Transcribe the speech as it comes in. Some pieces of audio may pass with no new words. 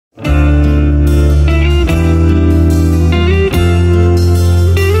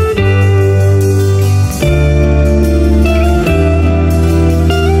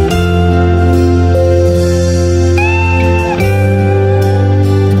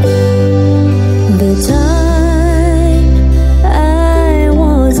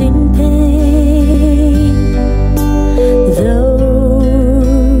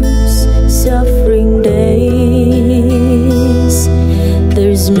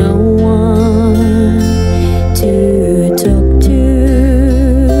no one to talk to.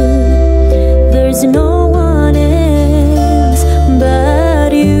 There's no one else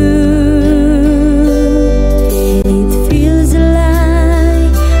but you. It feels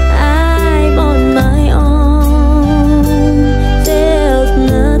like I'm on my own. Felt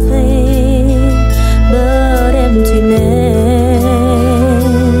nothing but emptiness.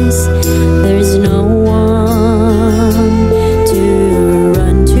 There's no one to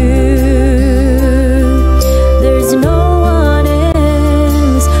run to. There's no one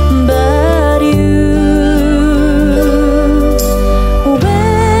else but you.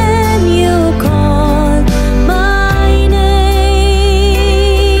 When you call my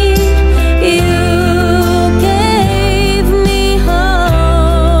name, you gave me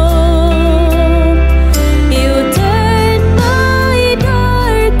hope. You turned my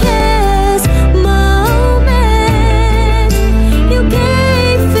darkest moment. You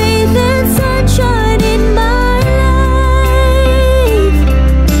gave faith and sunshine in my life.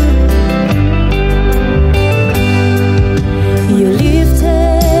 You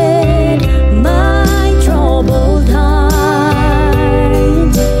lifted my troubled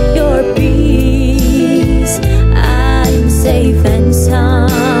heart. Your peace, I'm safe and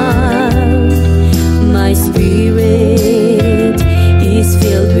sound. My spirit is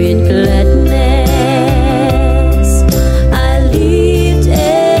filled with gladness. I lift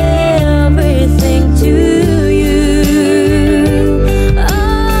everything to you.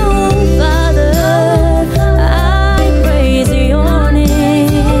 Oh, Father, I praise your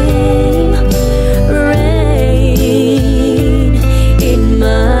name. Reign in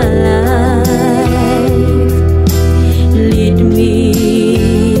my life. Lead me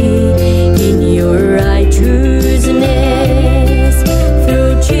in your righteousness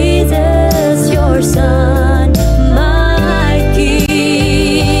through Jesus, your Son, my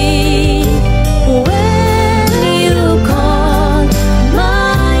King. When you call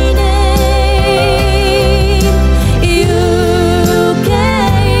my name, you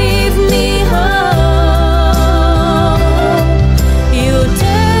gave me hope. You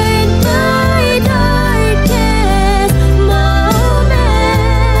turned my darkest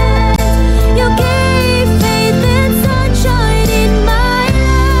moment. You gave faith and sunshine in my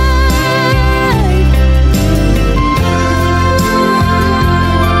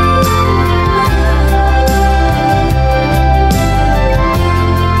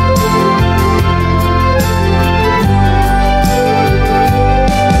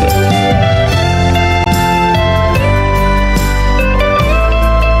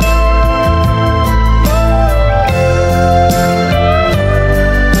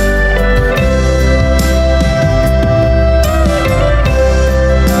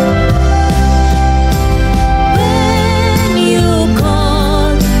When you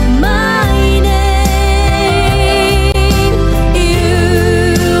called my name,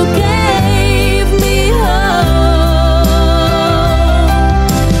 you gave me hope.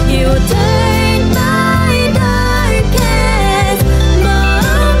 You turned my darkest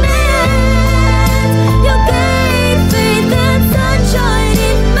moment. You gave faith and sunshine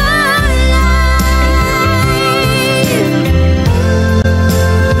in my life.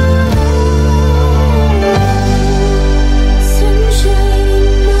 Sunshine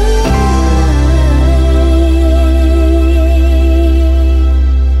in my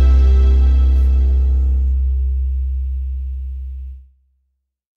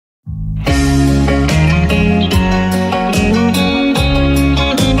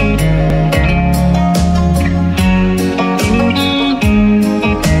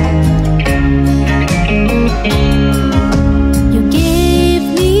You gave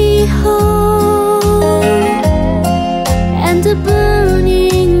me hope and a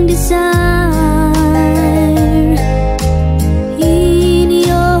burning desire. In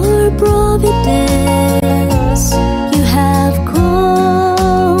your providence, you have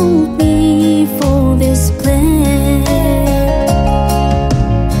called me for this plan.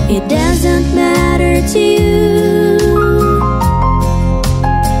 It doesn't matter to you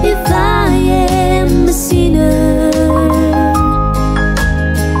if I am a sinner,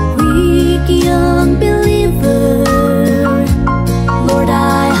 weak young believer. Lord,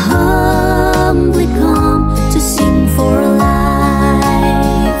 I humbly come to sing for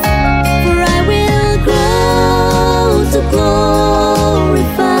life. For I will grow to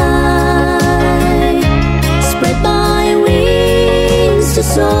glorify, spread my wings to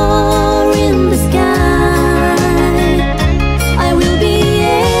soar in the sky. I will be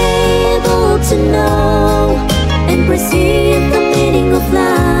able to know and perceive the meaning of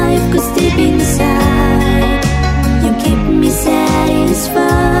life, 'cause deep inside you keep me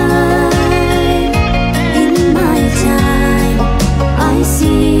satisfied.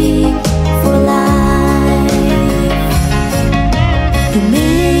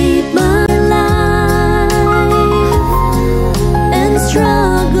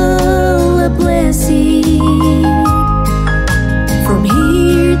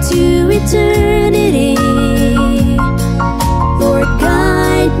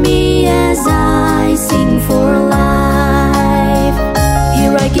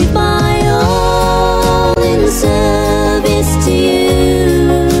 give my all in service to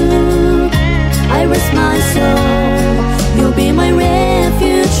you. I rest my soul, you'll be my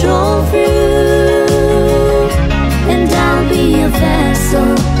refuge all through. And I'll be a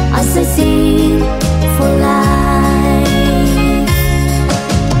vessel as I sing for life.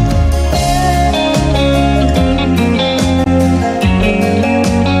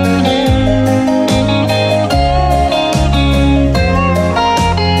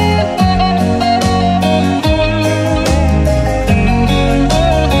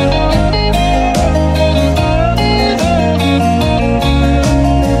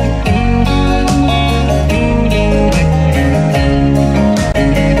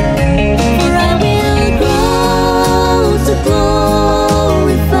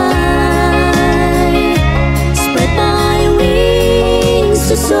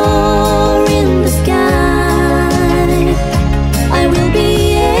 Soar in the sky, I will be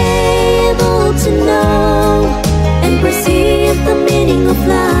able to know and perceive the meaning of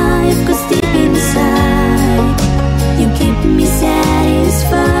life. 'Cause deep inside, you keep me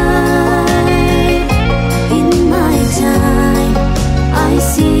satisfied. In my time, I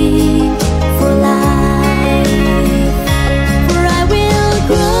sing for life. For I will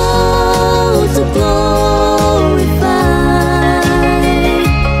grow to glorify,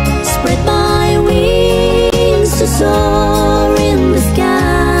 to soar in the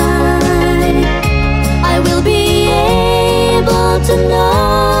sky. I will be able to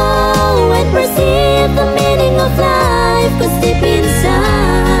know and perceive the meaning of life. 'Cause deep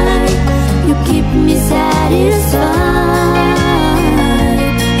inside, you keep me satisfied.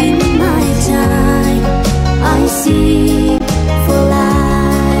 In my time, I sing for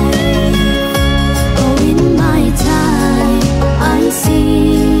life. Oh, in my time, I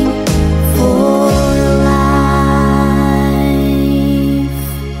sing for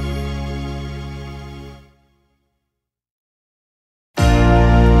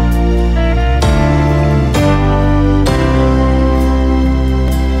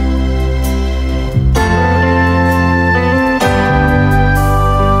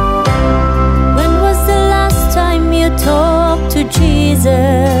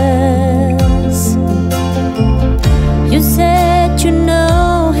Jesus. You said you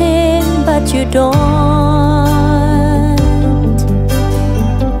know him, but you don't.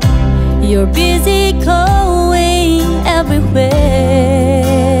 You're busy going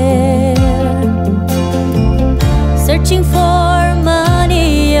everywhere, searching for money,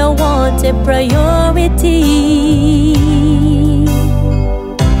 I want a priority.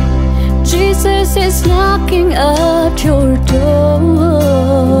 Jesus is knocking at your door.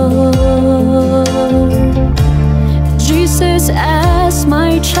 Jesus, as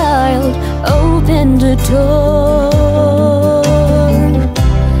my child, open the door.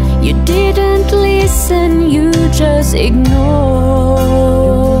 You didn't listen, you just ignored.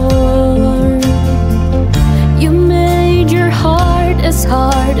 You made your heart as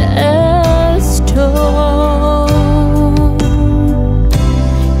hard as stone.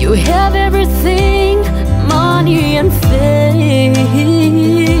 You have everything, money and fame.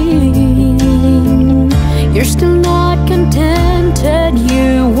 You're still not contented,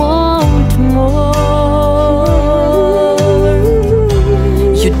 you want more.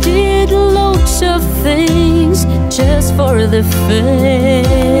 You did loads of things just for the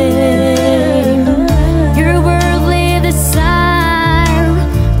fame. Your worldly desire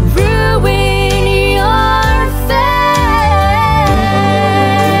ruin your faith.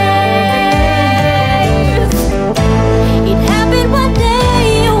 It happened one day,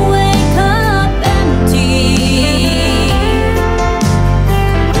 you wake up empty.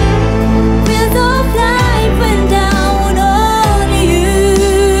 Wheels of life went down on you.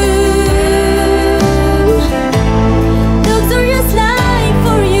 Luxurious life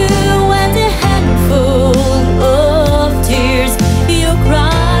for you.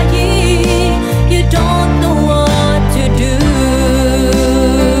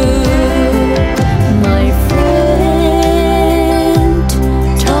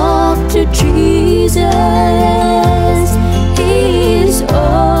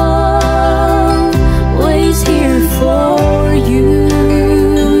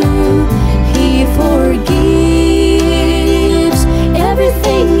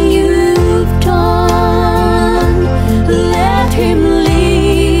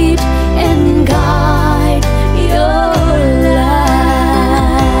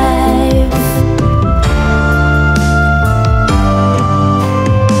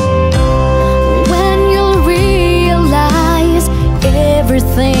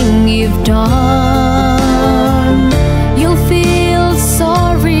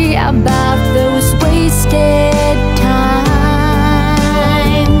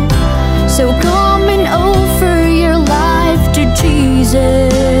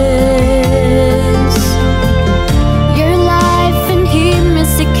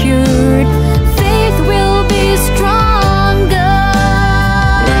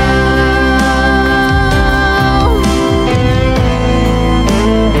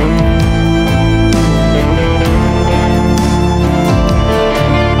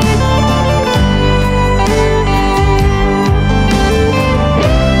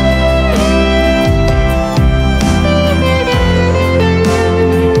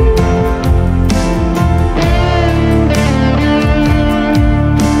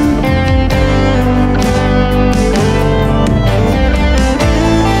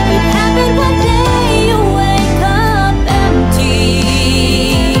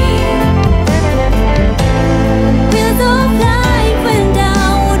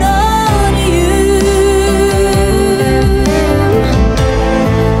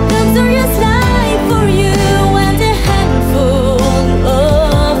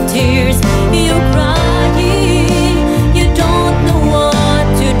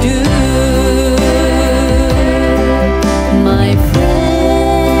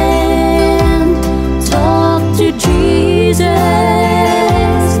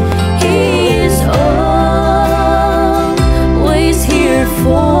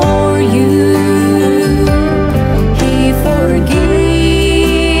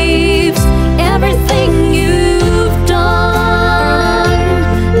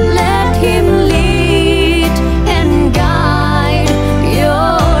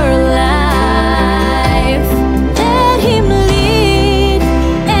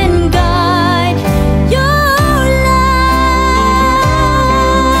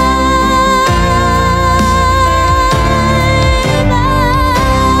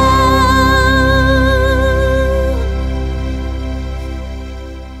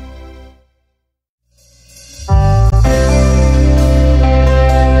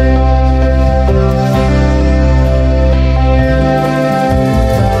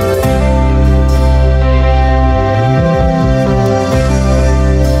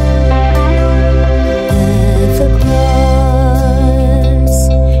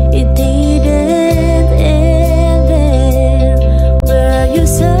 you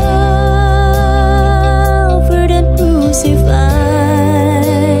suffered and crucified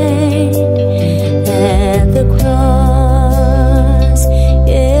at the cross.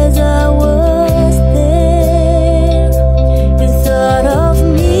 Yes, I was there. You thought of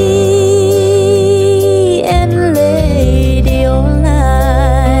me and laid your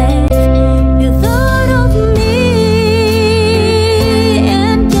life. You thought of me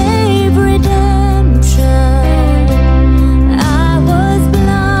and gave redemption. I was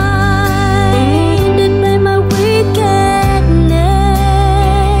blinded by my wickedness.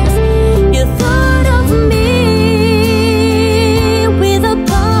 You thought of me with a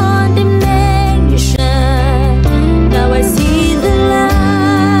condemnation. Now I see the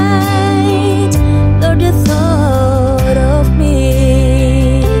light. Lord, you thought of me.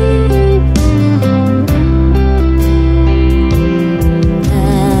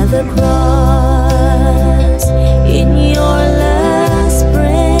 At the cross, in your last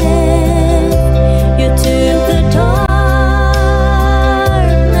breath, you took the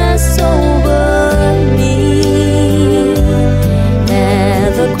darkness over me. At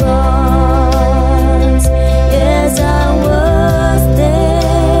the cross, yes, I was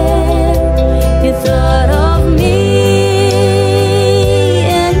there. You thought of me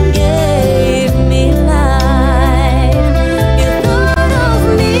and gave me life. You thought of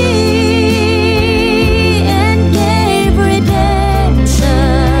me and gave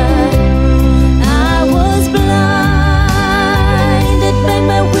redemption. I was blinded by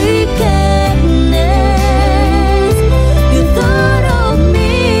my wickedness. You thought of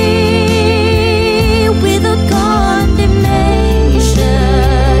me with a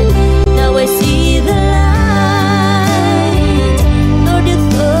condemnation. Now I see the light. Lord, you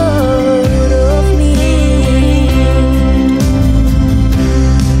thought of me.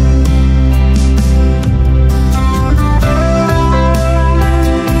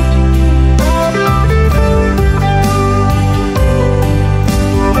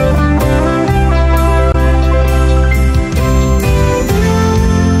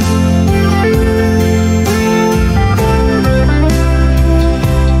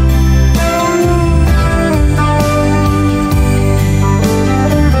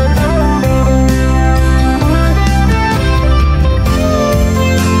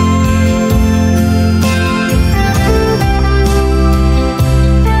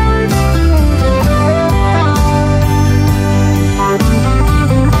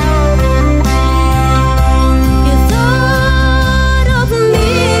 You thought of me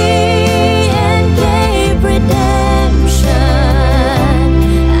and gave redemption.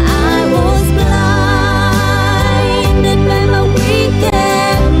 I was blinded by my wickedness.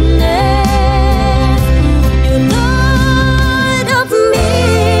 You thought of me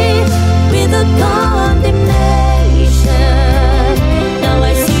with a condemnation. Now I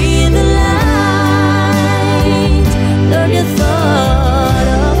see the light. Lord, you thought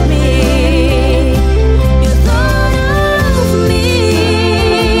of me. You thought of me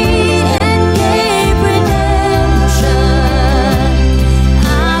and gave redemption. I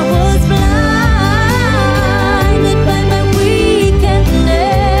was blinded by my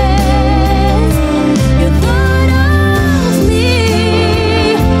wickedness. You thought of me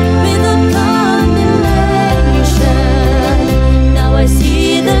with a condemnation. Now I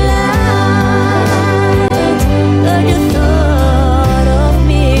see the light. Lord, you thought of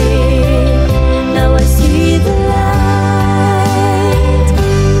me. Now I see the light.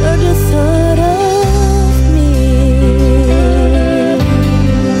 Lord, you thought of me.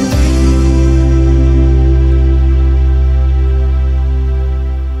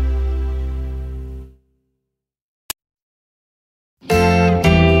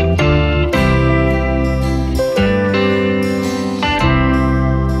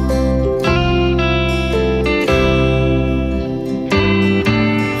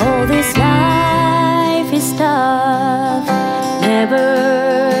 All this life is tough,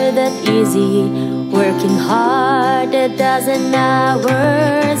 never that easy. Working hard a dozen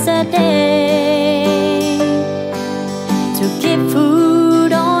hours a day to keep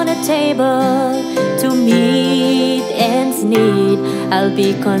food on the table, to meet ends need. I'll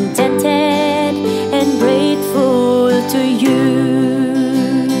be contented and grateful to you.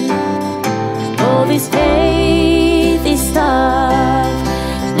 All this faith is tough,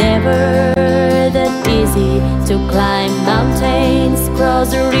 never that easy to climb mountains,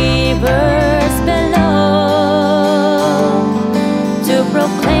 cross the rivers below, to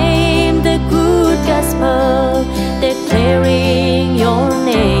proclaim the good gospel, declaring your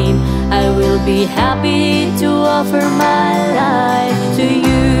name. I will be happy to offer my life to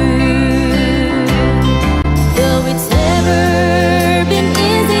you. Though it's never been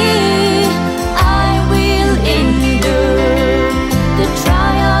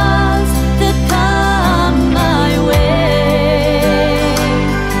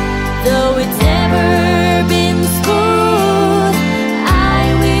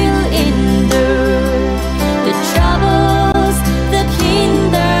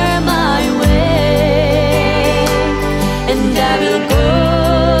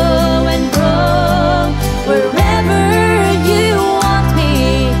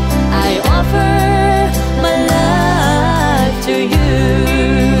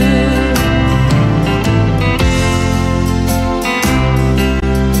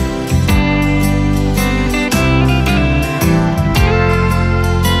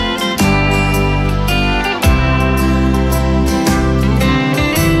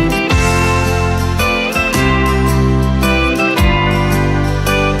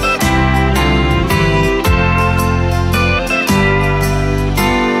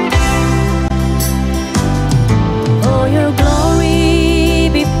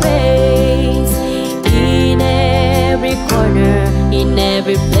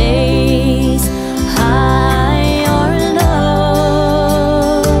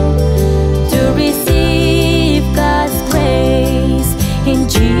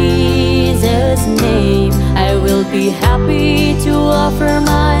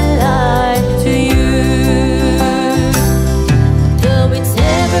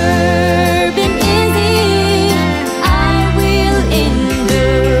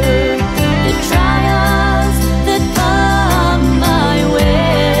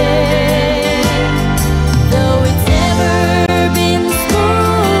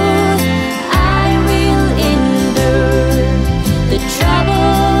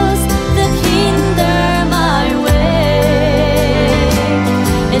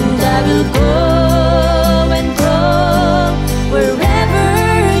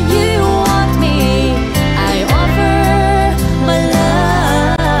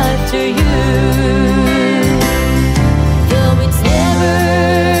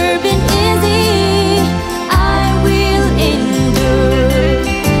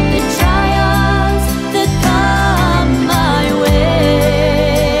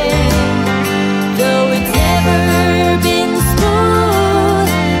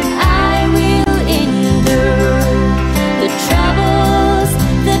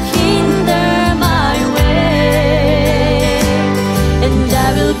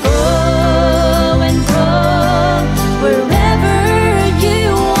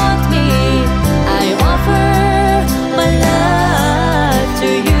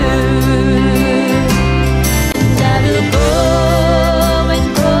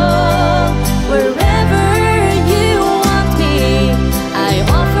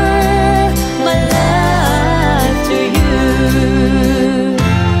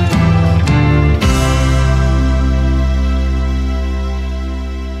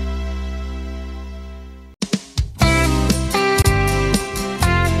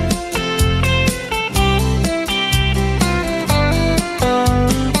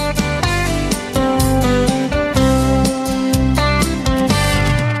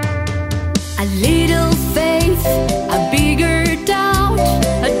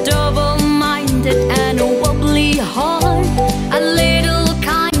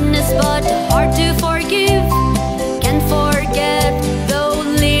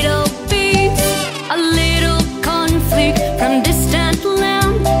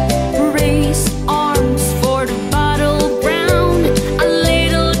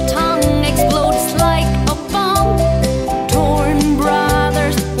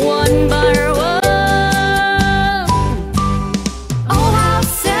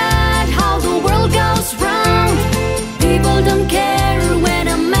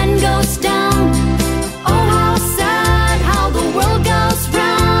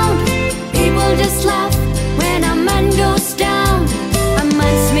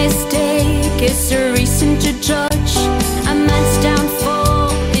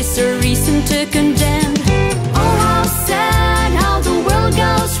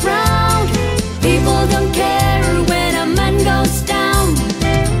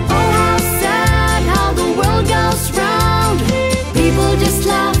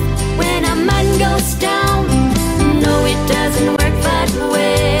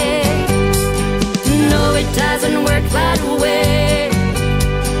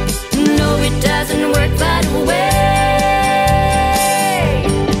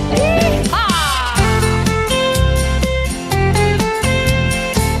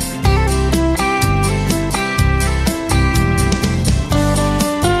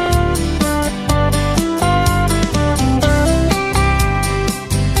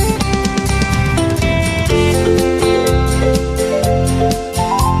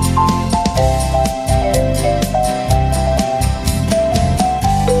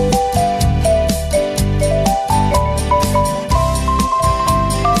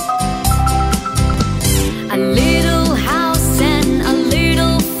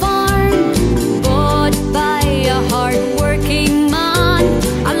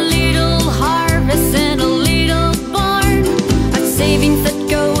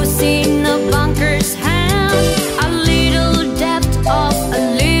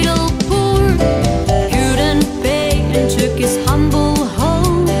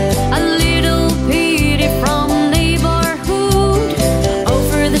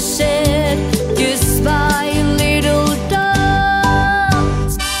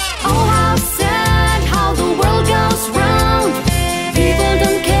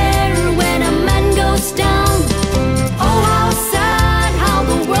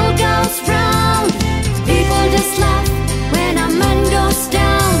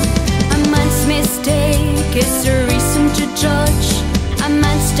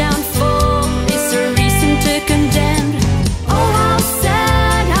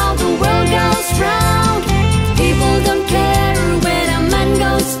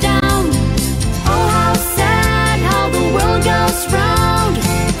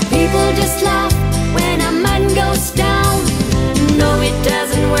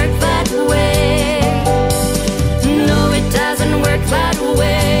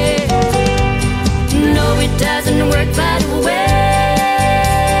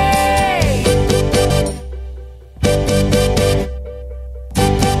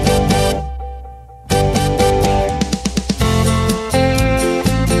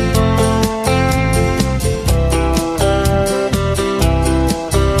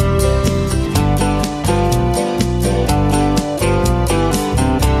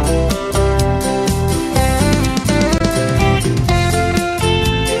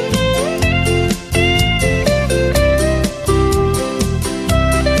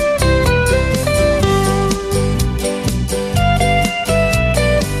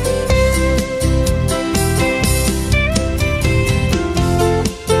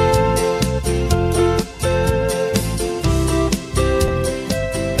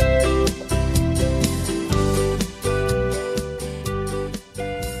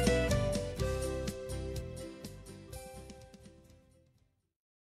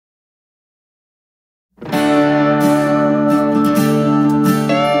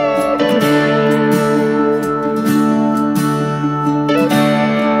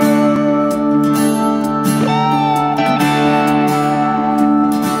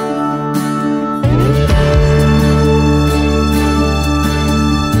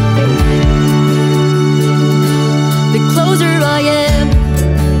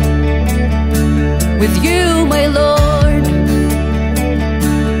with you, my Lord.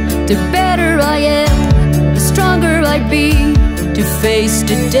 The better I am, the stronger I'd be to face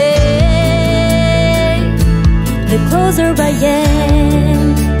the day. The closer I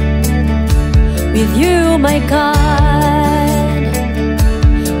am with you, my God,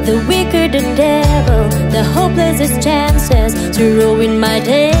 the weaker the devil, the hopelessest chances to ruin my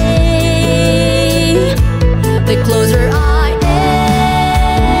day. The closer I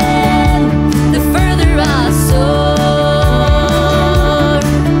am, the further I soar.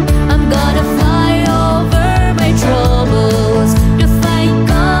 I'm gonna fly over my troubles to thank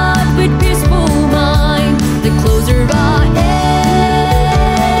God with peaceful mind. The closer I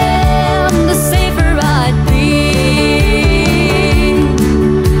am, the safer I'd be.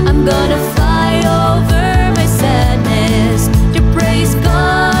 I'm gonna fly over my sadness to praise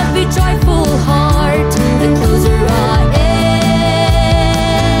God with joyful heart. The closer I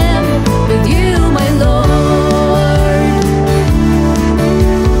am with you, my Lord.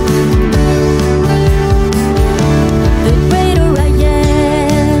 The greater I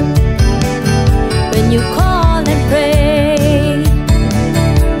am when you call and pray,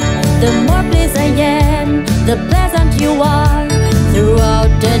 the more pleased I am, the pleasant you are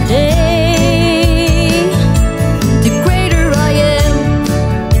throughout the day. The greater I am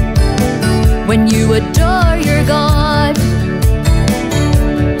when you adore your God.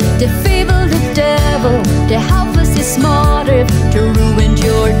 The feeble, the devil, the helpless is smarter to ruin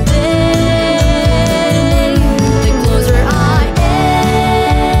your day. The closer I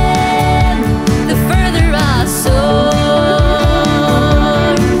am, the further I soar.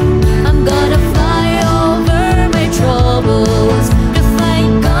 I'm gonna fly over my troubles to thank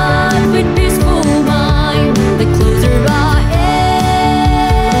God with peaceful mind. The closer I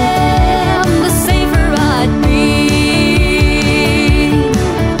am, the safer I'd be.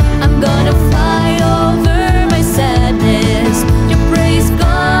 I'm gonna fly over my sadness to praise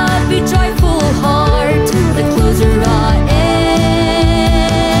God with joyful heart. The closer I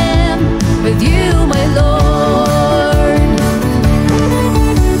am with you, my Lord.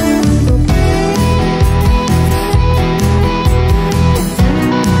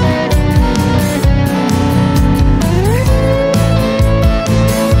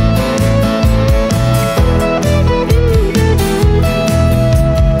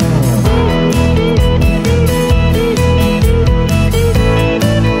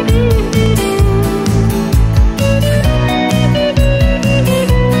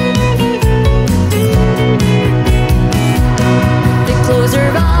 The closer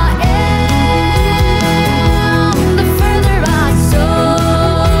I am, the further I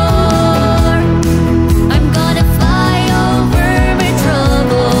soar. I'm gonna fly over my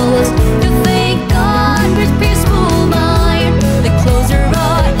troubles to thank God with peaceful mind. The closer I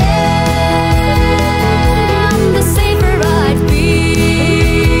am, the safer I'd be.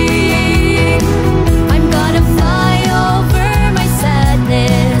 I'm gonna fly over my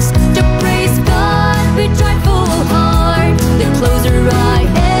sadness to praise God with joyful heart. The closer I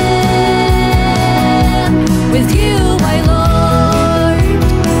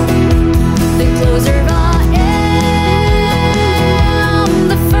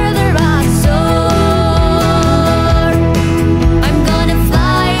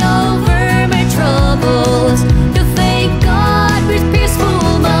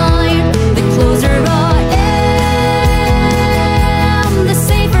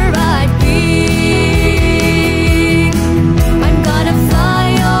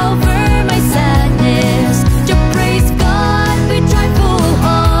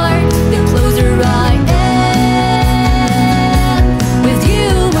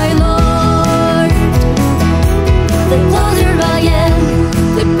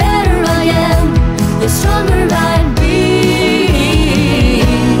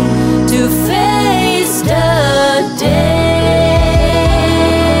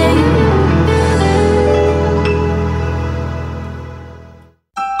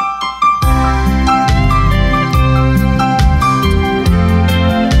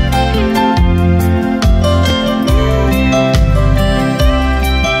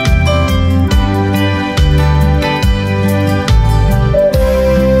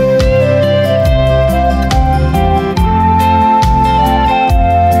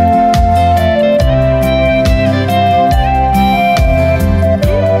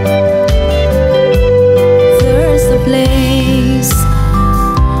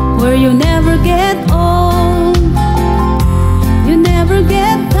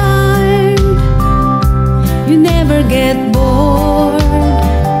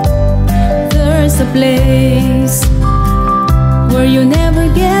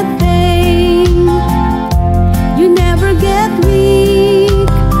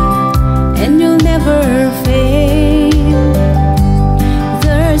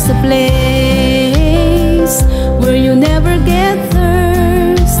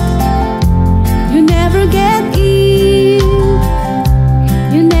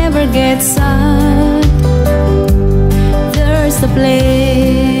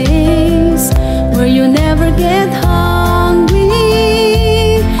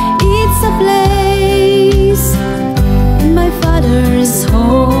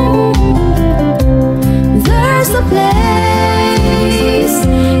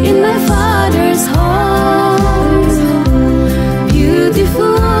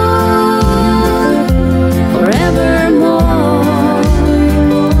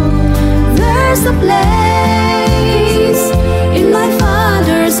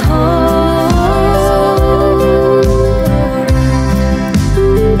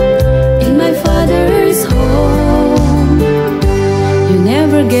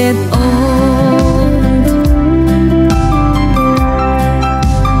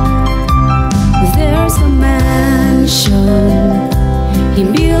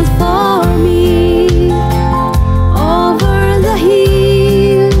built for me over the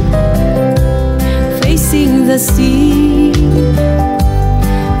hill, facing the sea.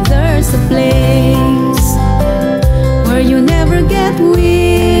 There's a place where you never get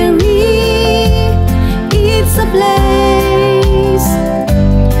weary. It's a place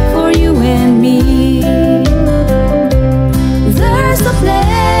for you and me. There's a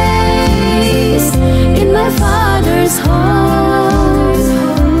place in my Father's home,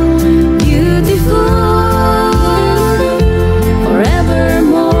 beautiful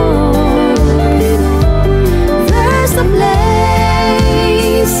forevermore. There's a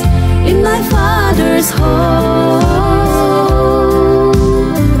place in my Father's home,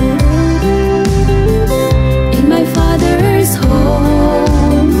 in my Father's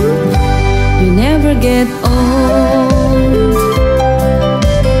home. You never get old.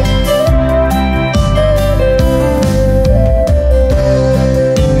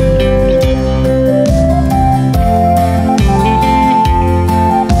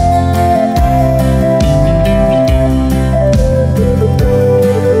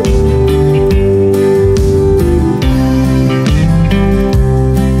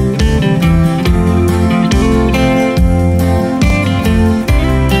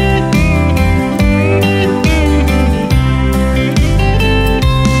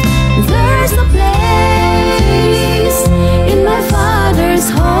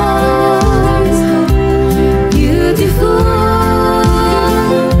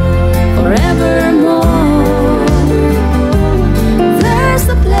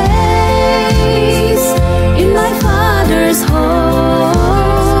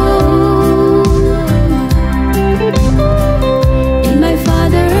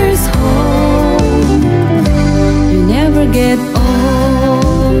 Get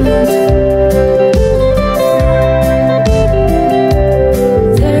old.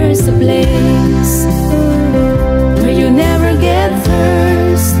 There's a place where you never get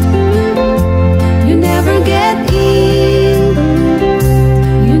thirst, you never get ill,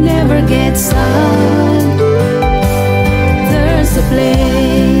 you never get sad. There's a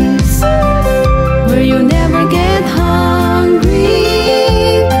place where you never get hungry.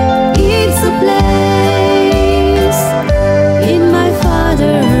 It's a place in my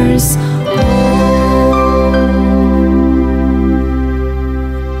Father's home.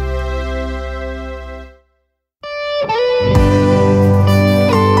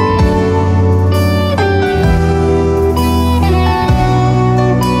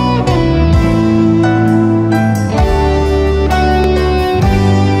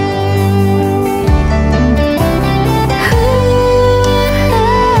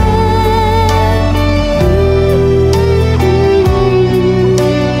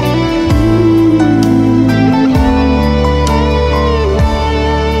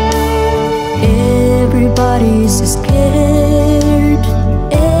 Everybody's scared,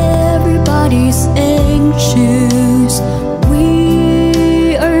 everybody's anxious.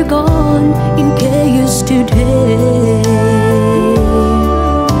 We are gone in chaos today.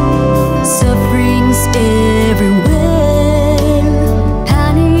 Sufferings everywhere,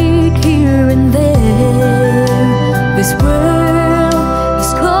 panic here and there. This world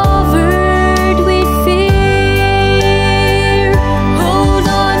is covered with fear. Hold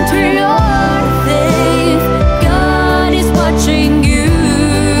on to your faith, God is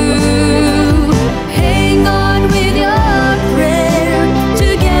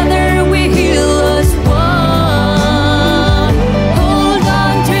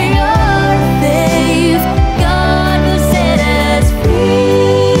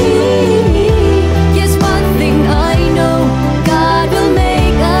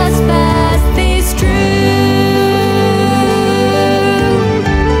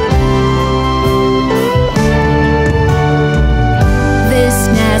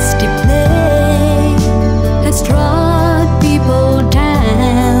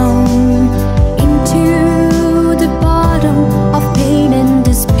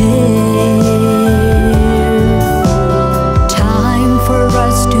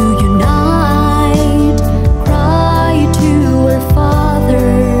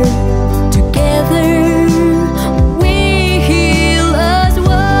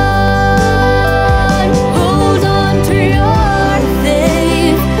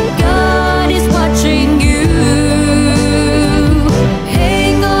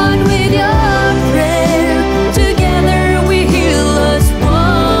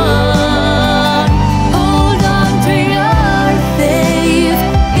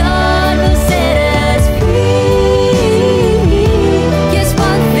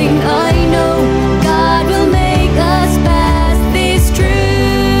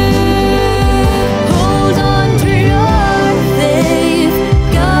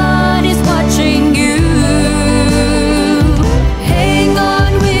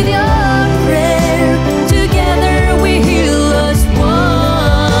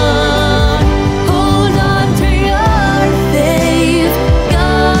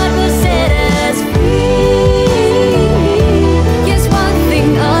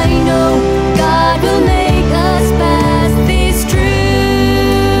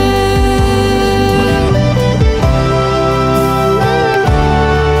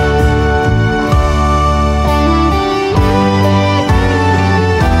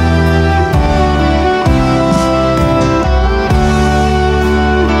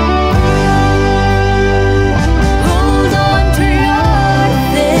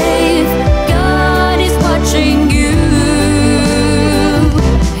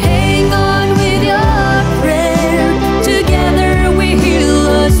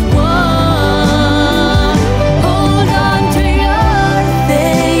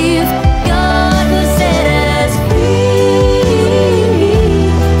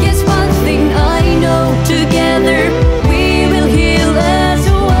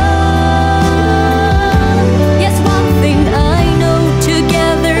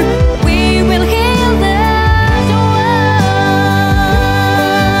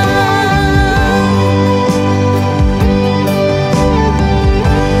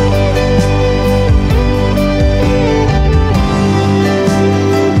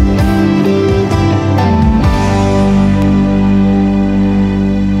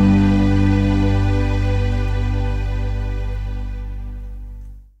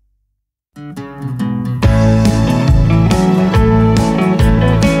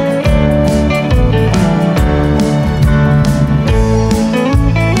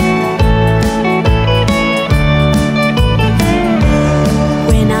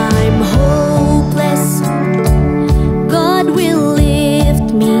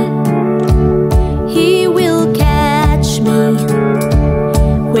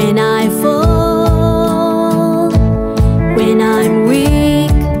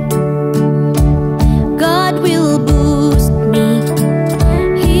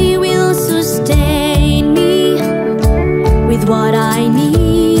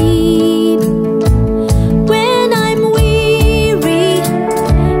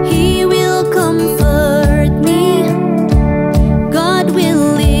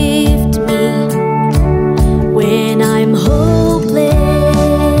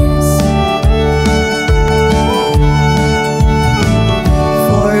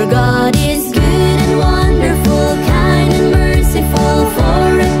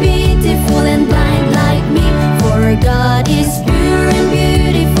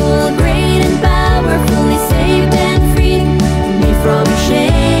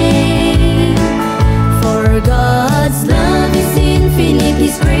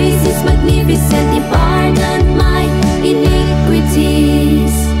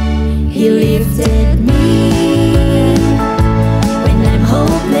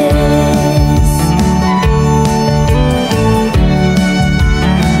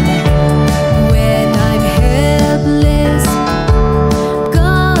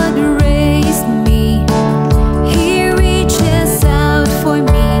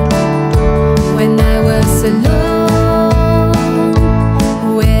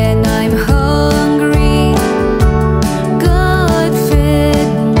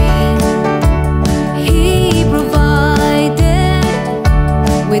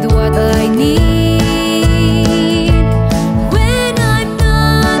need. When I'm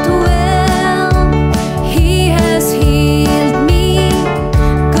not well, He has healed me.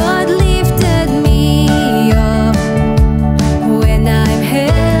 God lifted me up when I'm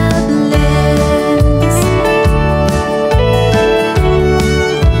helpless.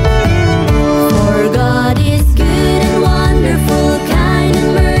 For God is good and wonderful, kind and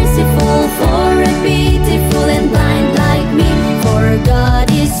merciful, for a pitiful and blind like me. For God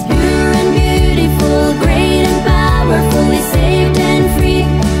is pure and beautiful, great and powerful, He saved and freed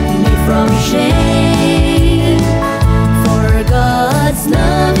me from shame. For God's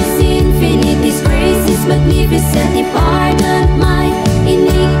love is infinite, His grace is magnificent, He pardoned my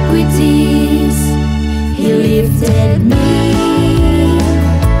iniquities. He lifted me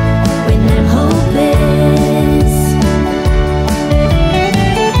when I'm hopeless.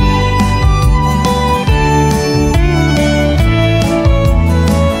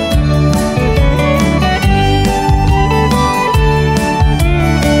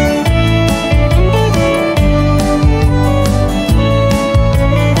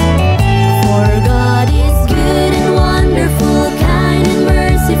 For God is good and wonderful, kind and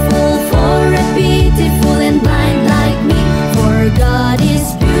merciful, for a pitiful and blind like me. For God is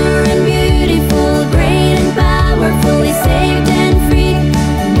pure and beautiful, great and powerful, He saved and freed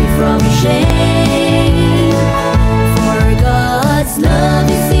me from shame. For God's love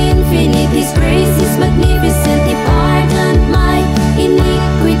is infinite, His grace is magnificent, He pardoned my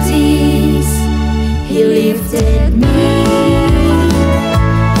iniquities. He lifted me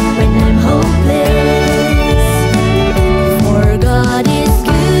when I'm hopeless. For God is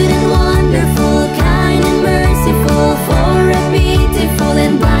good and wonderful, kind and merciful, for a pitiful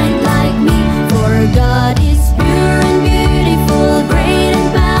and blind like me. For God is pure and beautiful, great and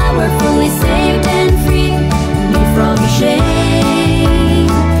powerful, He saved and freed me from shame.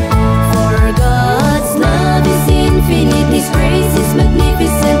 For God's love is infinite, His grace is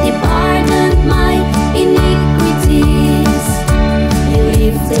magnificent, He pardoned my iniquity.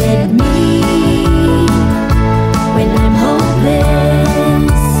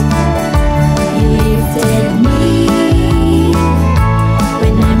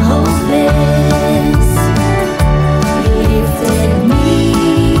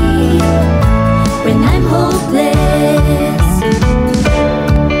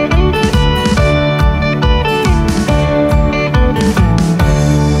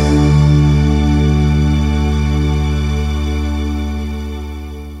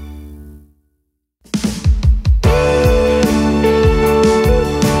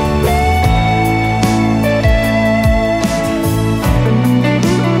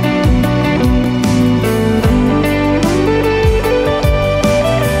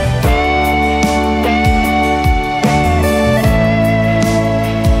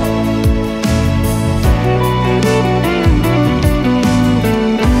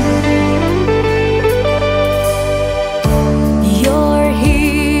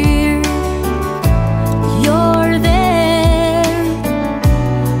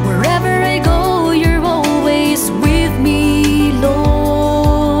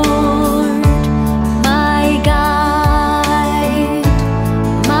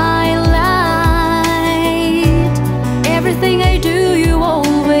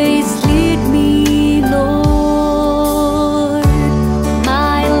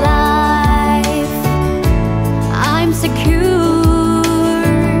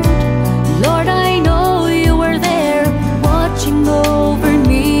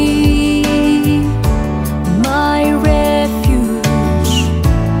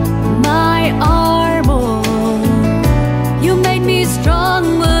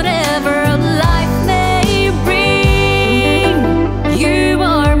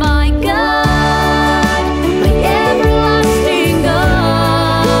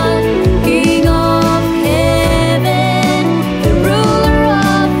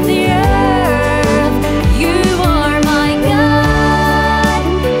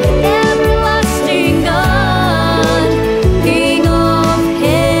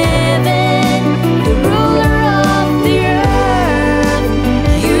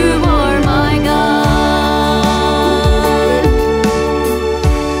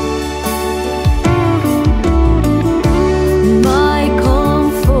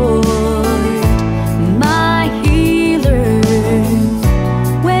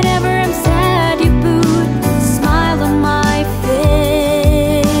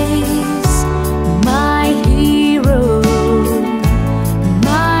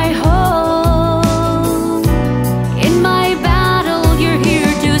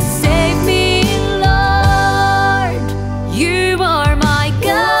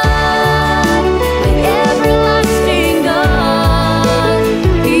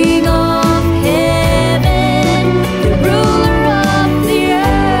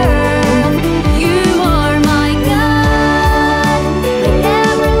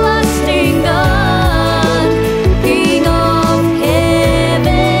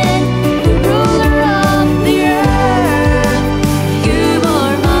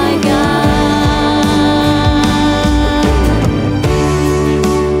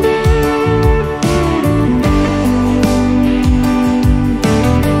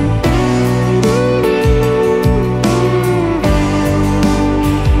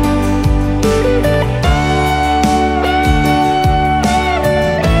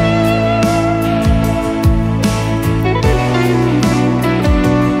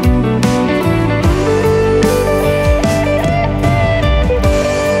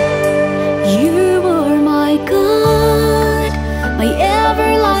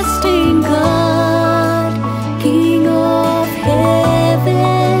 everlasting God, King of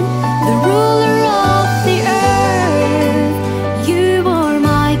heaven, the ruler of the earth. You are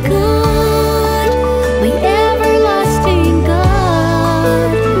my God, my everlasting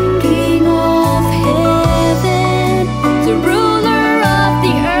God, King of heaven, the ruler of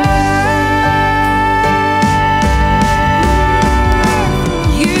the earth.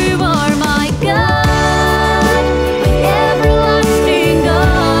 You are my God, my everlasting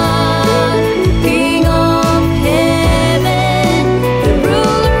God, King of heaven, the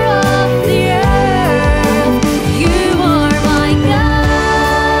ruler of the earth. You are my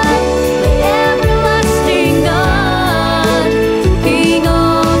God, my everlasting God, King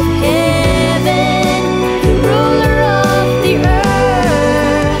of heaven, the ruler of the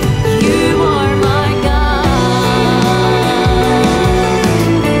earth. You are my God.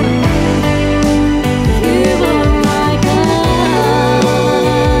 You are my God.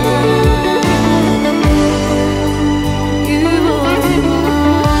 You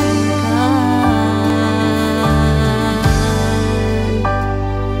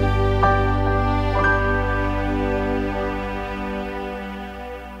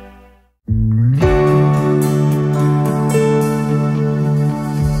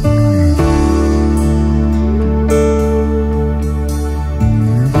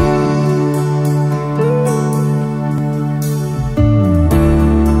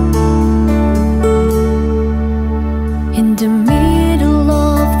in the middle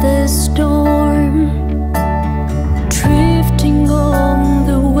of the storm, drifting on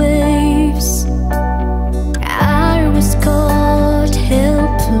the waves, I was caught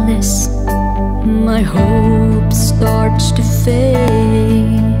helpless. My hope starts to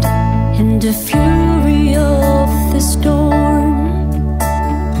fade. In the fury of the storm,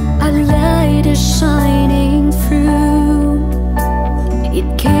 a light is shining through. It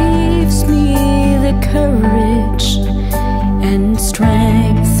gives me the courage and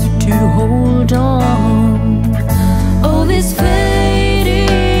strength to hold on. Oh, this fate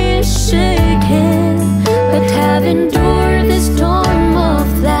is shaken, but have endured the storm of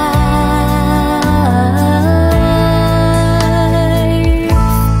life.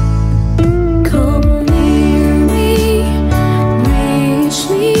 Come near me, reach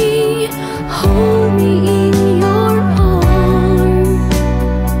me, hold me in your arms,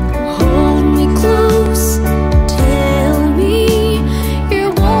 hold me close, take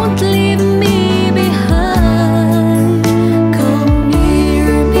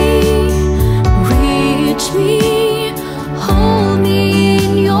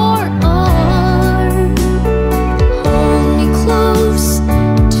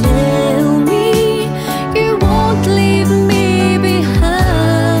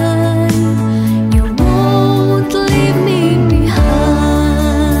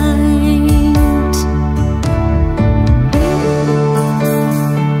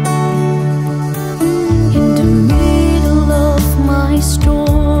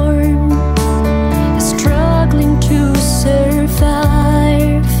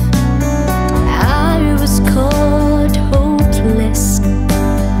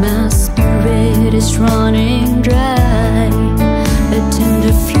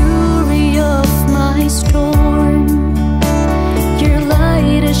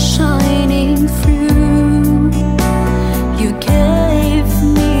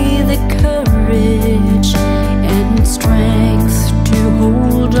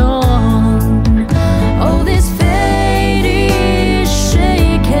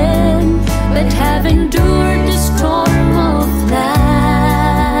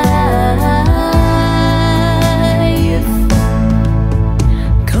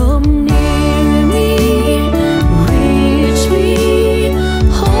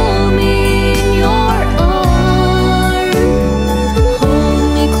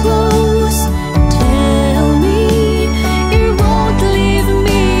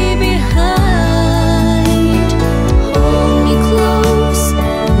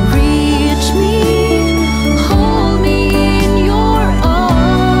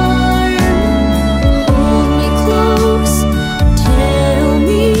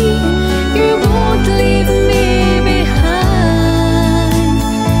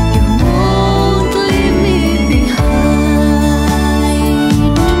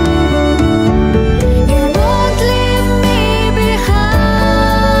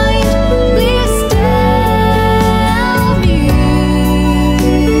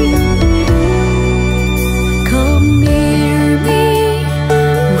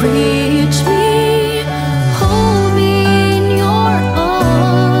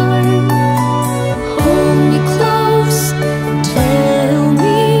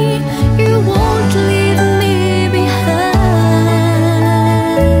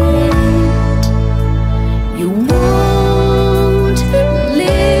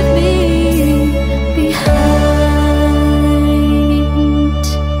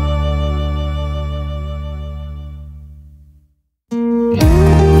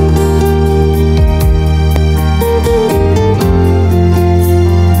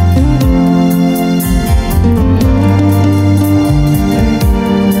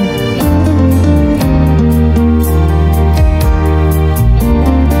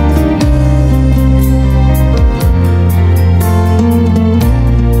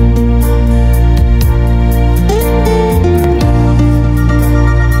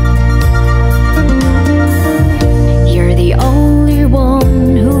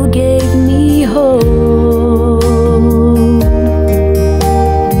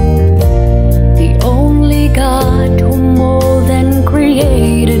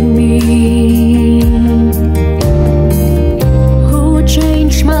created me, who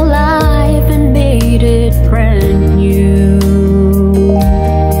changed my life and made it brand new.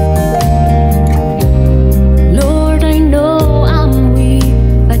 Lord, I know I'm weak,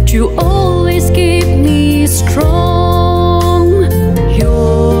 but you always keep me strong.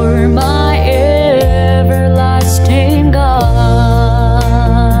 You're my everlasting God.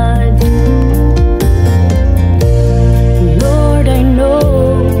 Lord, I know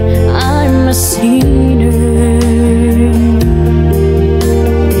I'm a sinner.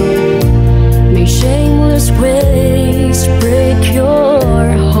 May shameless ways break your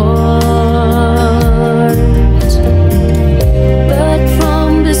heart, but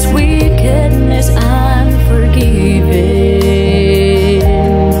from this week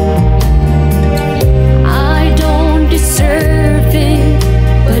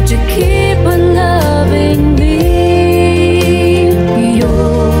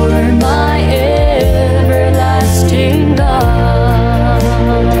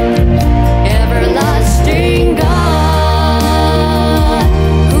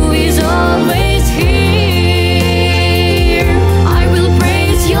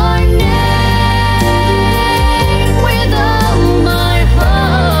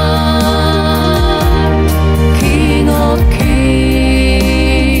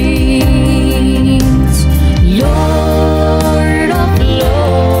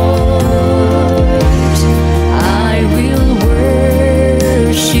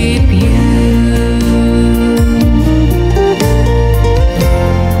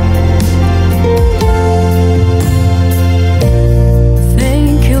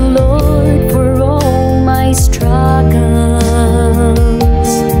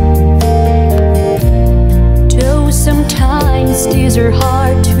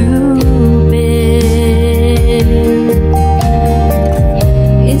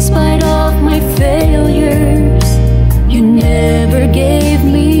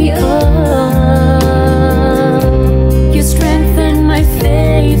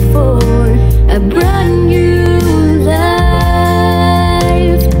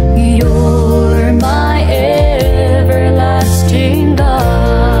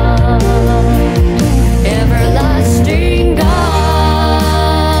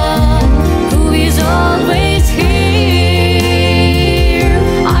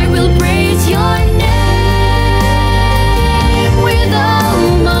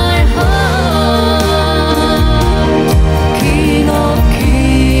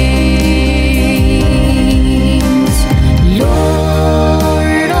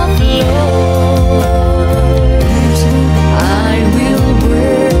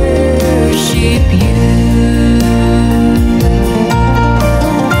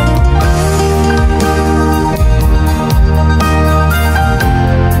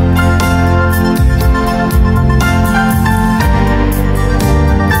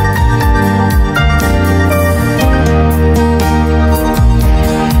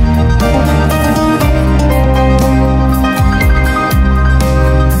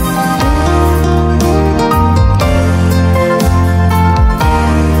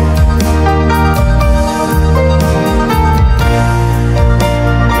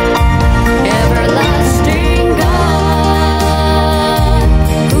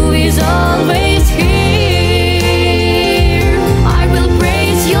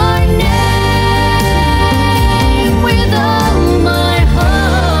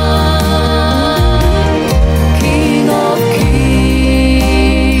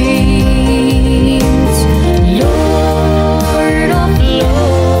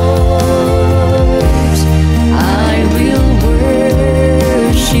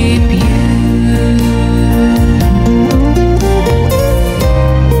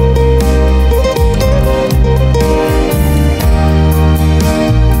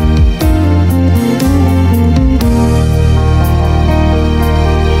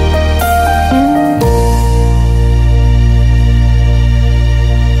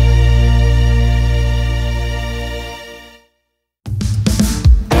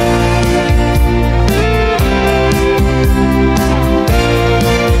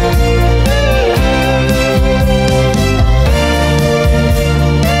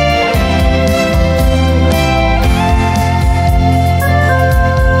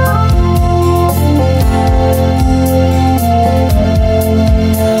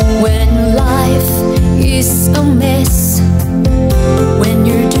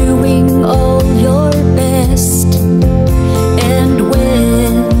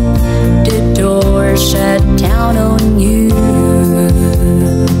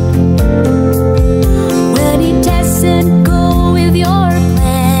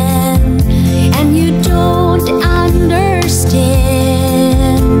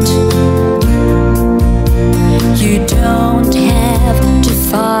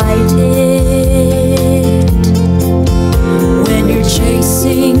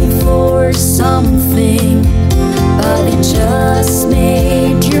something, but it just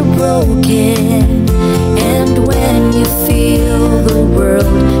made you broken. And when you feel the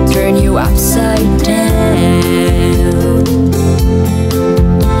world turn you upside down,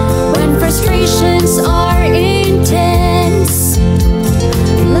 when frustrations are intense,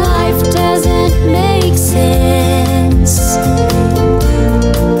 life doesn't make sense,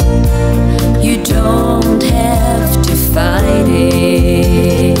 you don't have to fight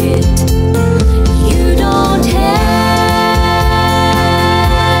it. You don't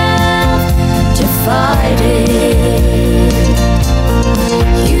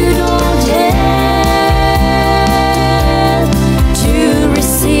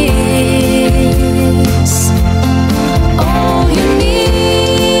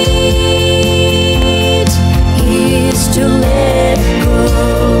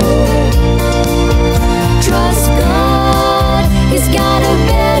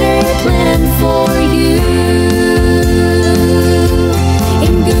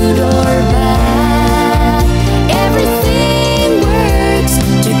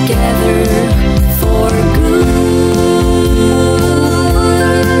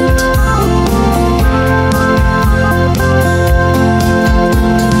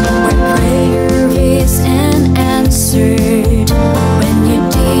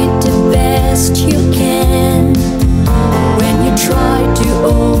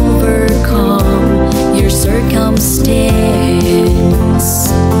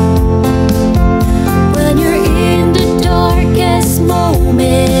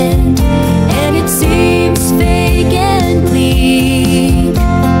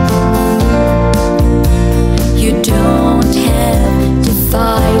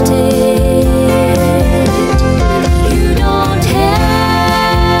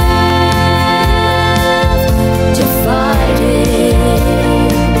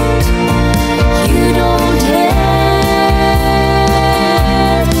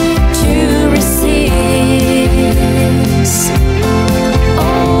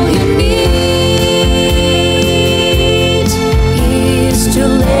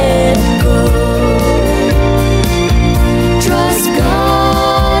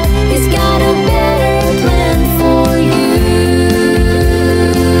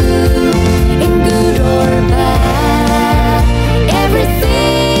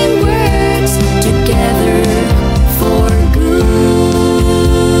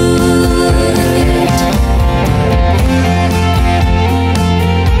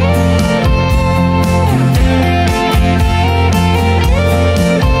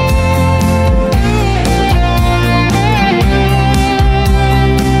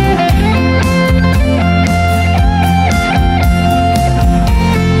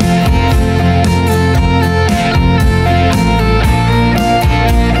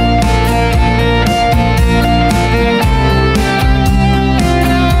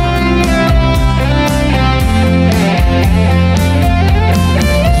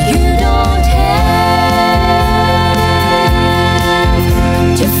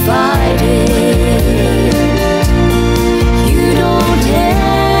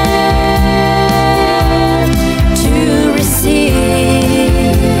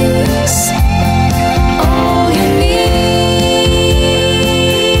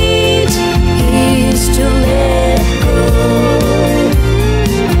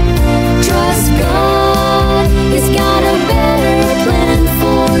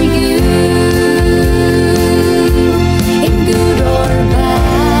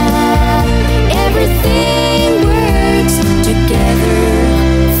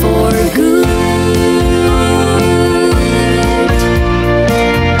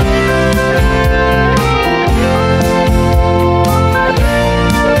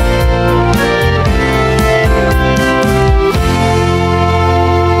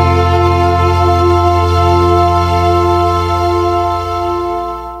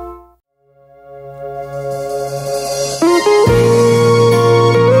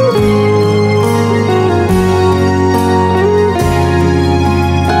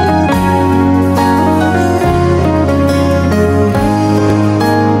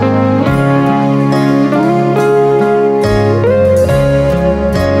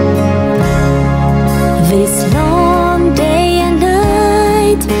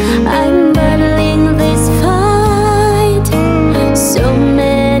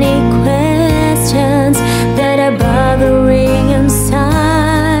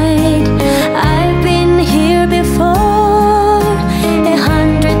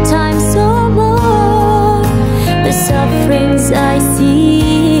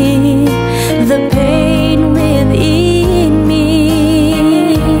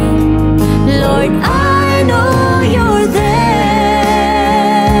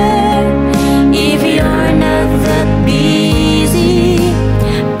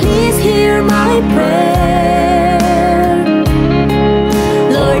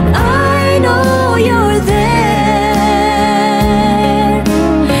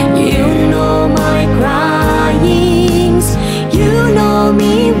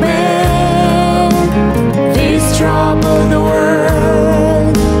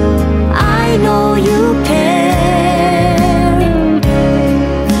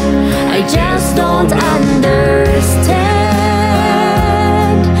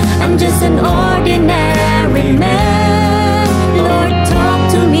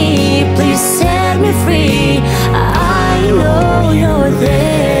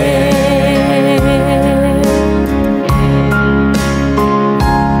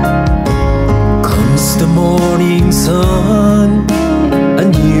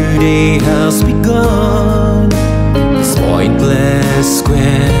day has begun. These pointless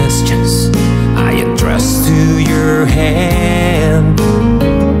questions I address to your hand.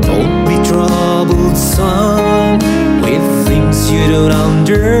 Don't be troubled, son, with things you don't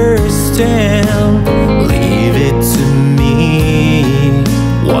understand. Leave it to me,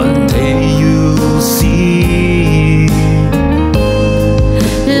 one day you'll see.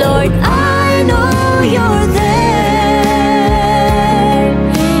 Lord, I know you're there.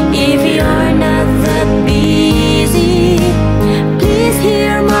 If you're not that busy, please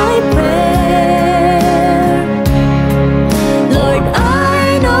hear my prayer. Lord, I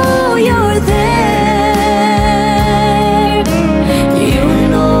know you're there. You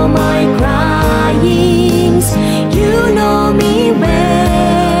know my cryings, you know me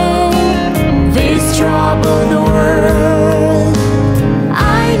well. This troubled world, I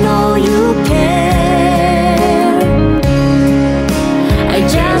know you care. I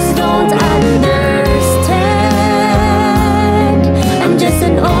just don't understand. I'm just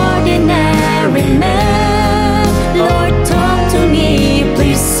an ordinary man. Lord, talk to me,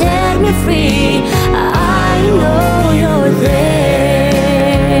 please set me free. I know you're there.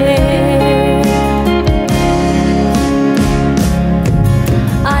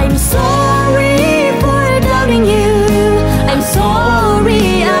 I'm sorry for doubting you. I'm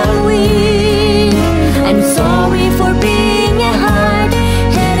sorry I'm weak. I'm sorry for being a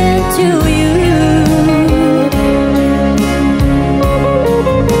hard-headed to you.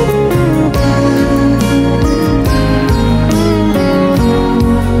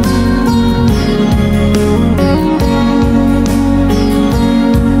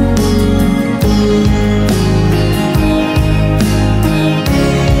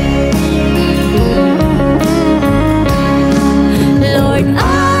 Lord, I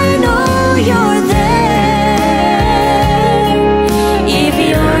know you're there. If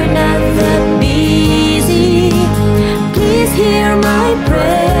you're not that busy, please hear my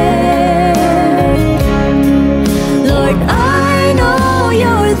prayer. Lord, I know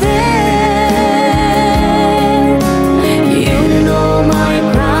you're there. You know my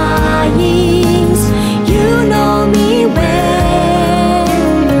cryings, you know me well.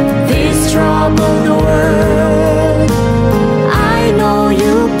 This troubled world, I know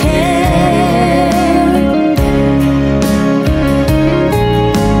you care.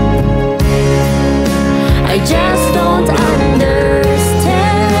 I just don't understand.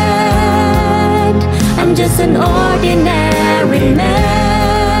 I'm just an ordinary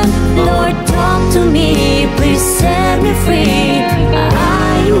man. Lord, talk to me, please set me free.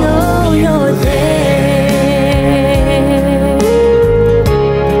 I know you're there.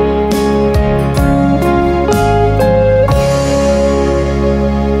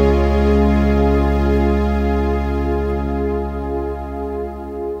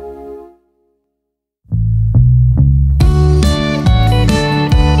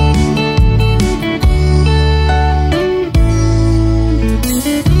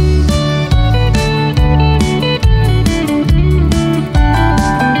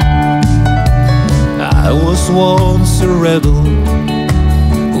 I was once a rebel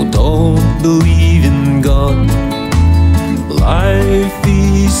who don't believe in God. Life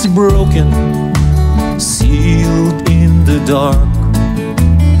is broken, sealed in the dark.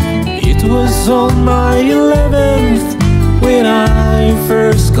 It was on my 11th when I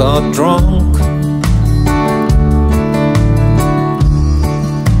first got drunk.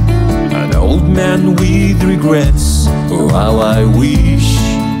 An old man with regrets, oh how I wish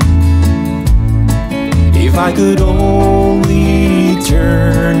if I could only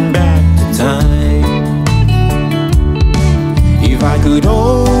turn back the time. If I could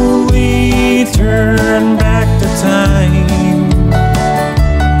only turn back the time,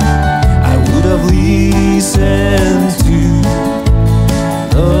 I would have listened to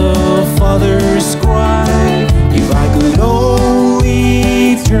the Father's cry. If I could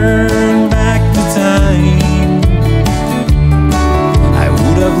only turn back the time, I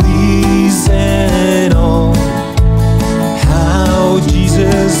would have listened on how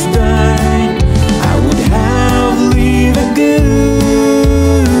Jesus died. I would have lived a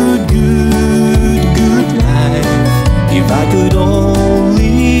good life if I could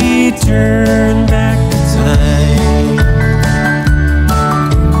only turn back the time.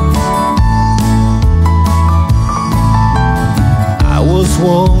 I was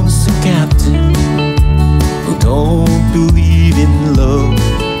once a captain who don't believe in love.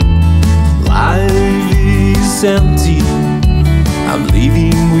 Life is empty, I'm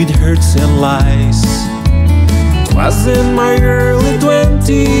living with hurts and lies. 'Twas in my early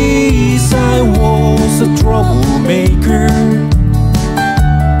 20s I was a troublemaker.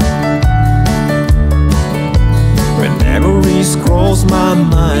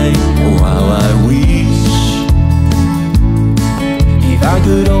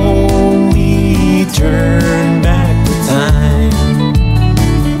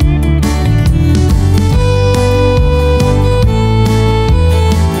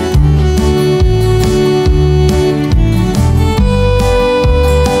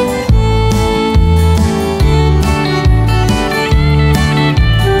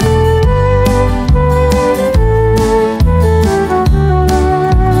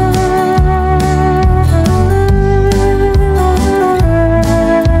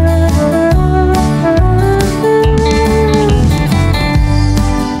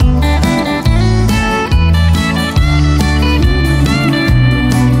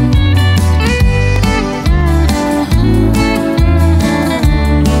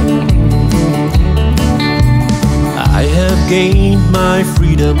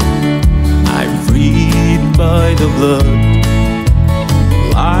 freedom. I'm freed by the blood.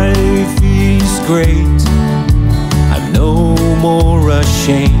 Life is great. I'm no more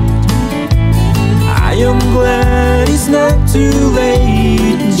ashamed. I am glad it's not too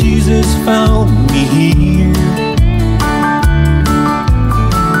late. Jesus found me here.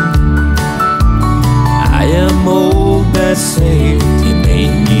 I am old but saved. He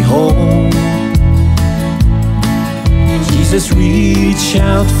made me whole. Jesus reached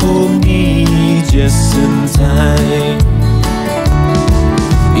out for me just in time.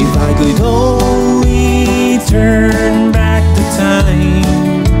 If I could only turn back the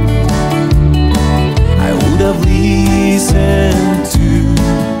time, I would have listened to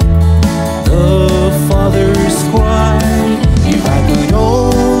the Father's cry. If I could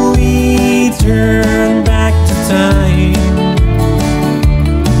only turn back the time,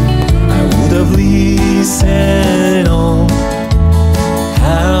 I would have listened on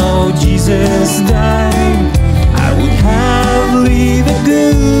how Jesus died. I would have lived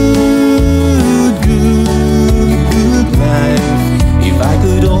a good life. If I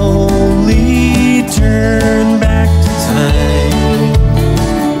could only turn back the time.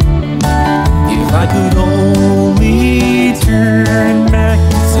 If I could only turn back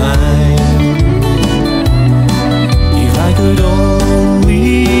the time. If I could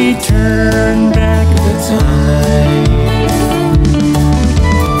only turn back the time.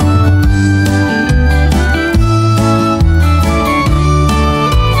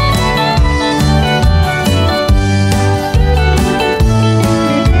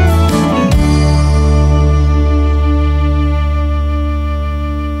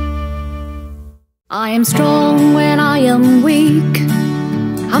 I am strong when I am weak.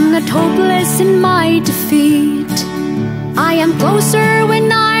 I'm not hopeless in my defeat. I am closer when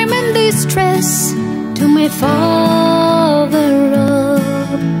I'm in distress to my Father up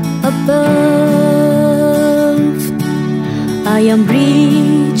above. I am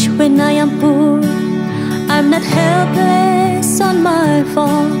rich when I am poor. I'm not helpless on my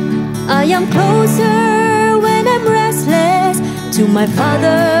fall. I am closer when I'm restless to my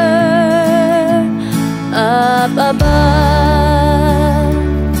Father up above.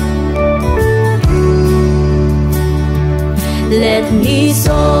 Let me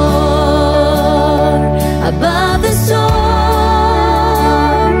soar above the storm.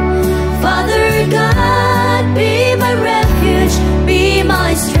 Father God, be my refuge, be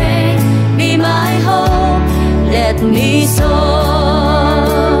my strength, be my hope. Let me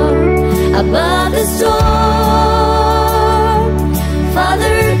soar above the storm.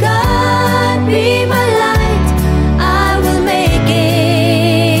 Father God, be my light. I will make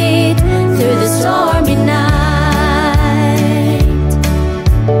it through the stormy night.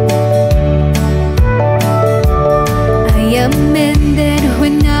 I am mended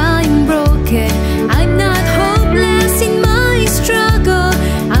when I'm broken. I'm not hopeless in my struggle.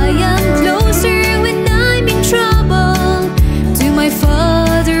 I am closer when I'm in trouble to my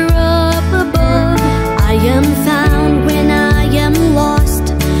Father up above. I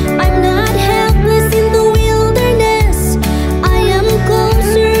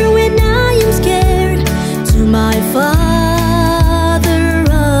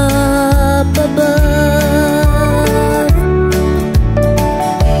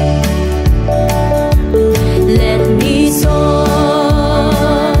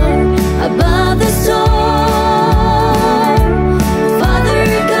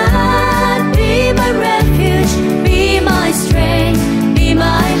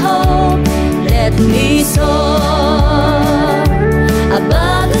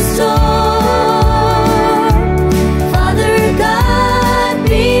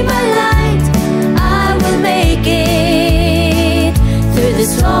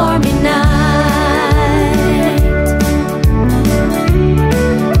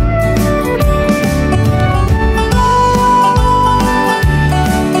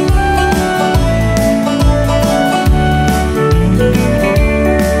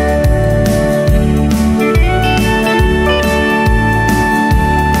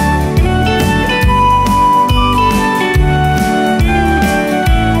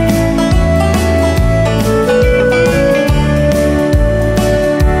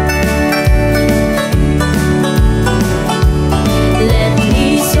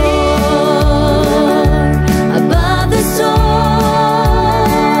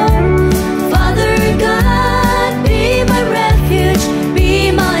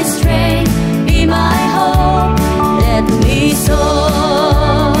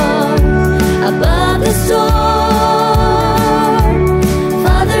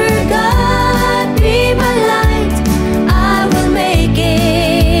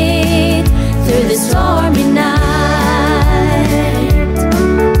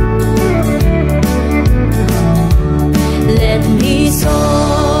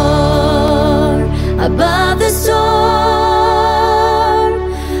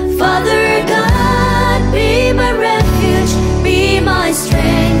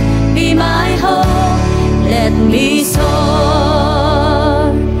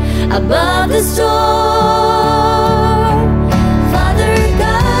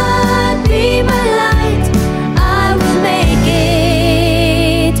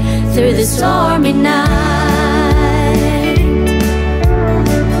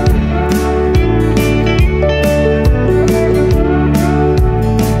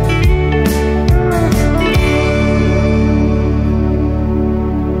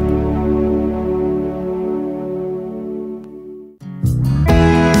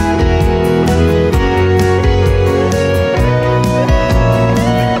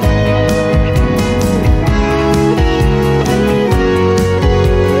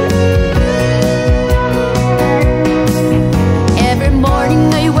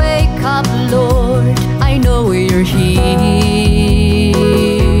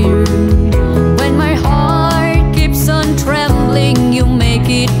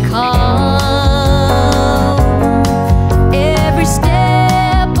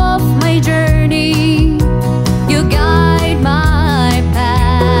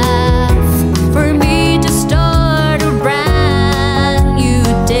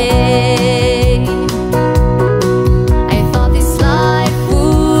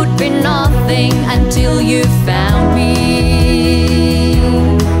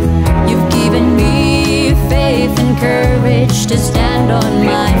to stand on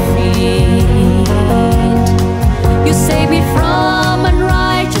my feet. You save me from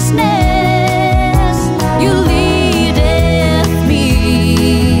unrighteousness. You leadeth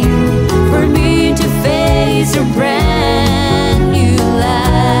me, for me to face a brand new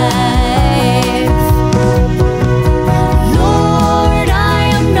life. Lord, I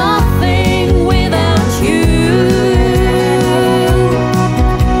am nothing without you.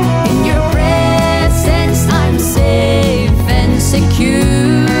 In your presence I'm safe and secure.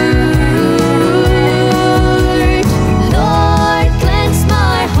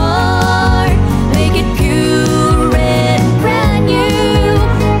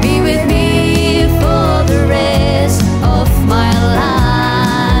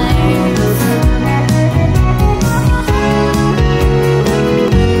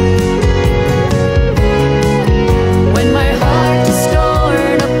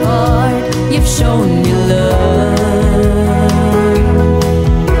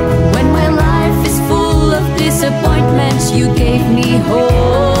 You gave me hope.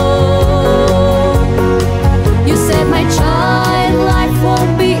 You said, my child, life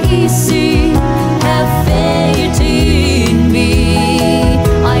won't be easy. Have faith in me.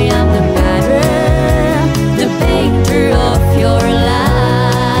 I am the banner, the painter of your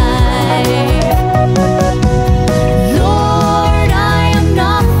life. Lord, I am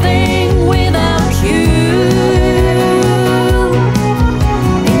nothing without you.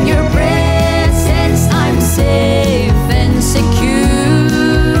 In your presence I'm safe and secure.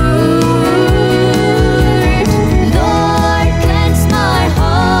 Lord, cleanse my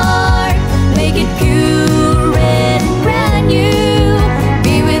heart, make it pure and brand new.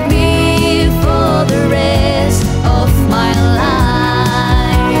 Be with me for the rest of my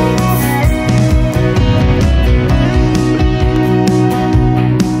life.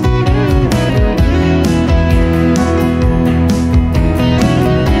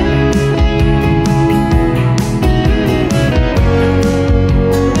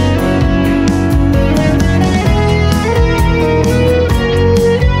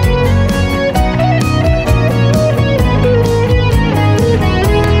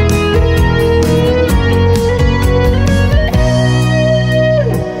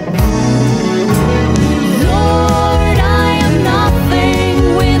 Lord, I am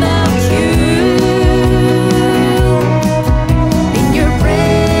nothing without you. In your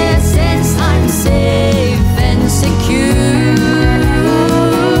presence I'm safe and secure.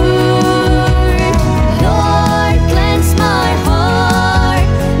 Lord, cleanse my heart,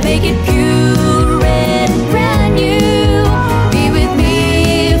 make it pure and brand new. Be with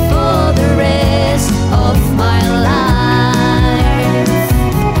me for the rest of my life.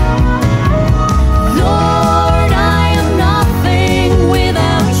 Lord, I am nothing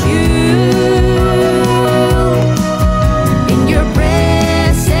without you. In your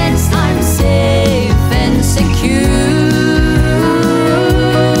presence I'm safe and secure.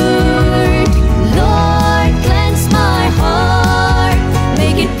 Lord, cleanse my heart,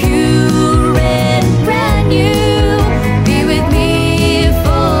 make it pure and brand new. Be with me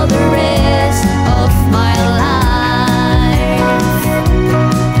for the rest of my life.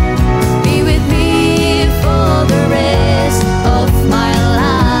 Be with me for the rest of my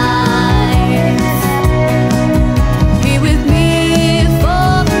life. Be with me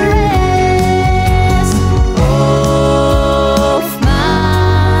for the rest of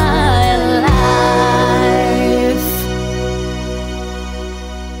my life.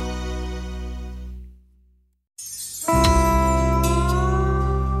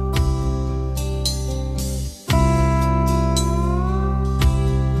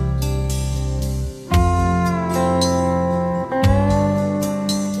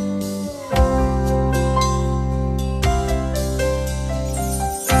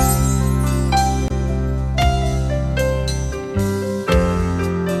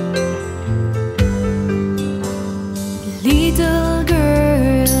 Little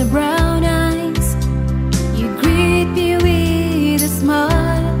girl, brown eyes, you greet me with a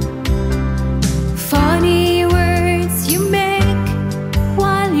smile. Funny words you make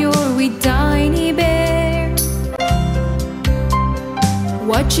while you're with tiny bear.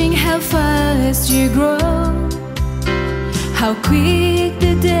 Watching how fast you grow, how quick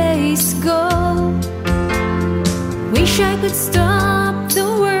the days go. Wish I could stop the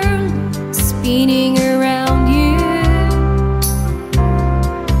world spinning around you.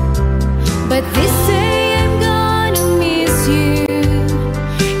 But they say I'm gonna miss you.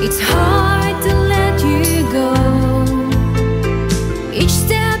 It's hard to let you go. Each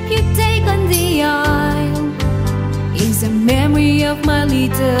step you take on the aisle is a memory of my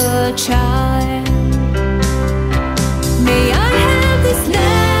little child. May I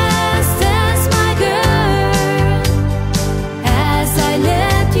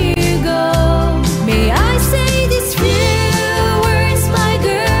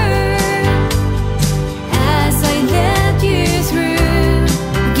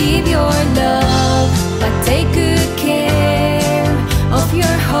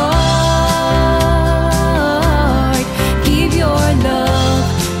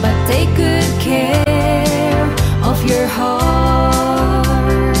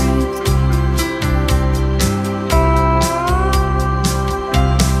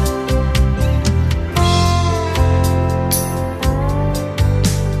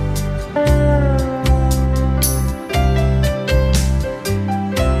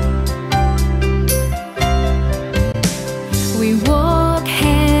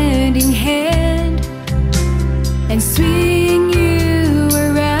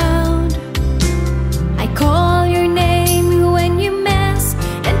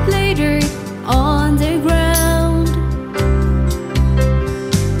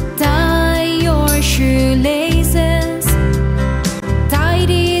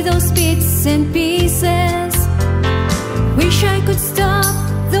bits and pieces. Wish I could stop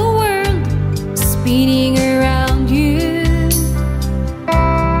the world spinning around you.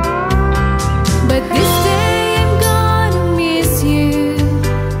 But this day I'm gonna miss you.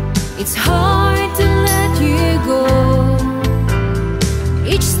 It's hard to let you go.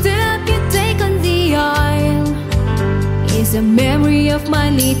 Each step you take on the aisle is a memory of my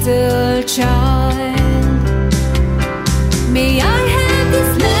little child. May I have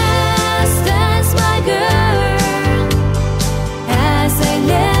this last dance, my girl, as I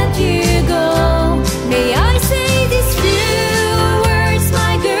let you go. May I say these few words,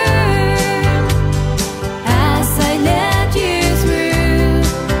 my girl, as I let you through.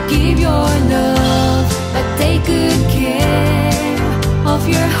 Give your love, but take good care of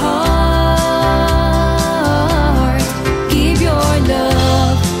your heart. Give your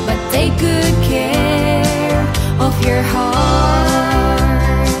love, but take good care of your heart.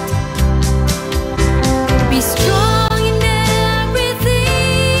 Be strong in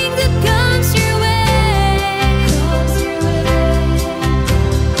everything that comes your way.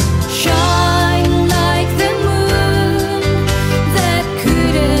 Shine like the moon that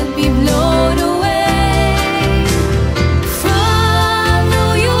couldn't be blown away. Follow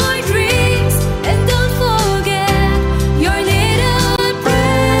your dreams and don't forget your little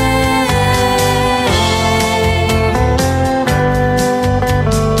prayer.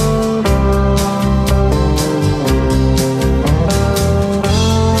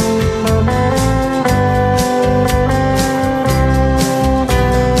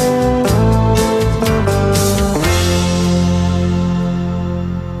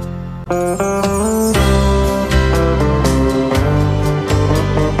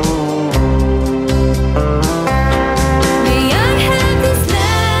 May I have this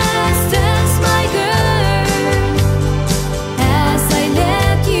last dance, my girl, as I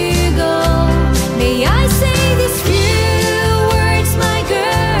let you go. May I say these few words, my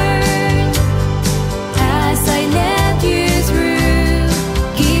girl, as I let you through.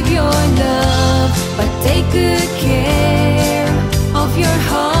 Give your love, but take good care of your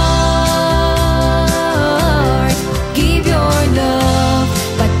heart. Give your love,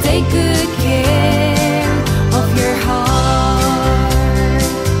 but take good care of your heart.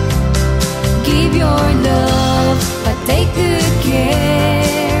 Give your love, but take good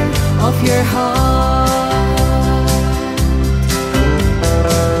care of your heart.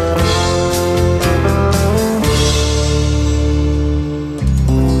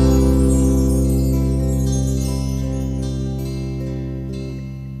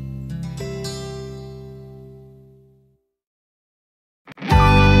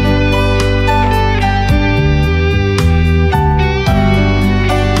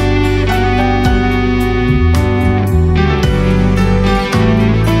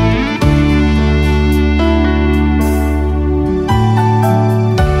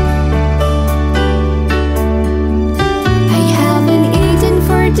 I haven't eaten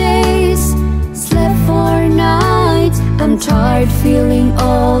for days, slept for nights. I'm tired, feeling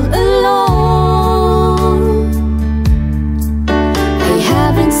all alone. I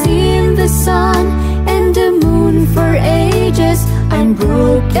haven't seen the sun and the moon for ages. I'm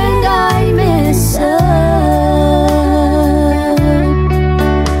broke and I miss her.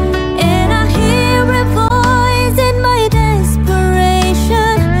 And I hear a voice in my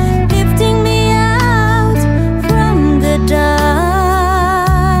desperation, lifting me out from the dark.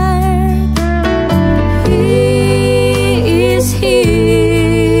 He is here.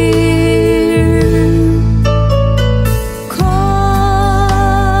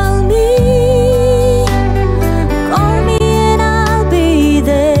 Call me and I'll be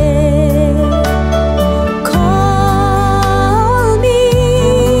there. Call me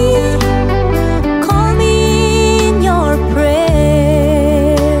in your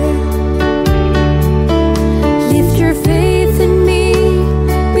prayer. Lift your faith in me,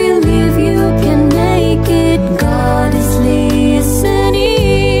 believe you can make it. God is listening.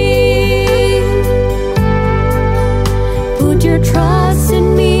 Put your trust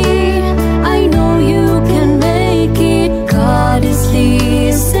in me, I know you can make it. God is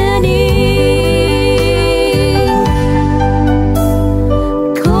listening.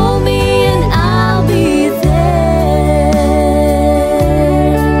 Call me and I'll be there.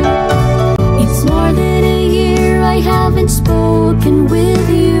 It's more than a year I haven't spoken with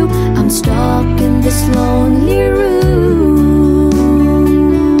you. I'm stuck in this lonely room.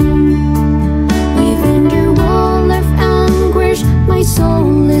 Within your wall of anguish, my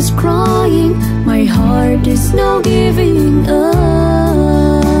soul is crying. My heart is now giving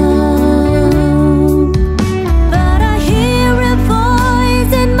up. But I hear a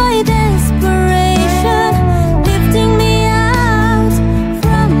voice in my desperation.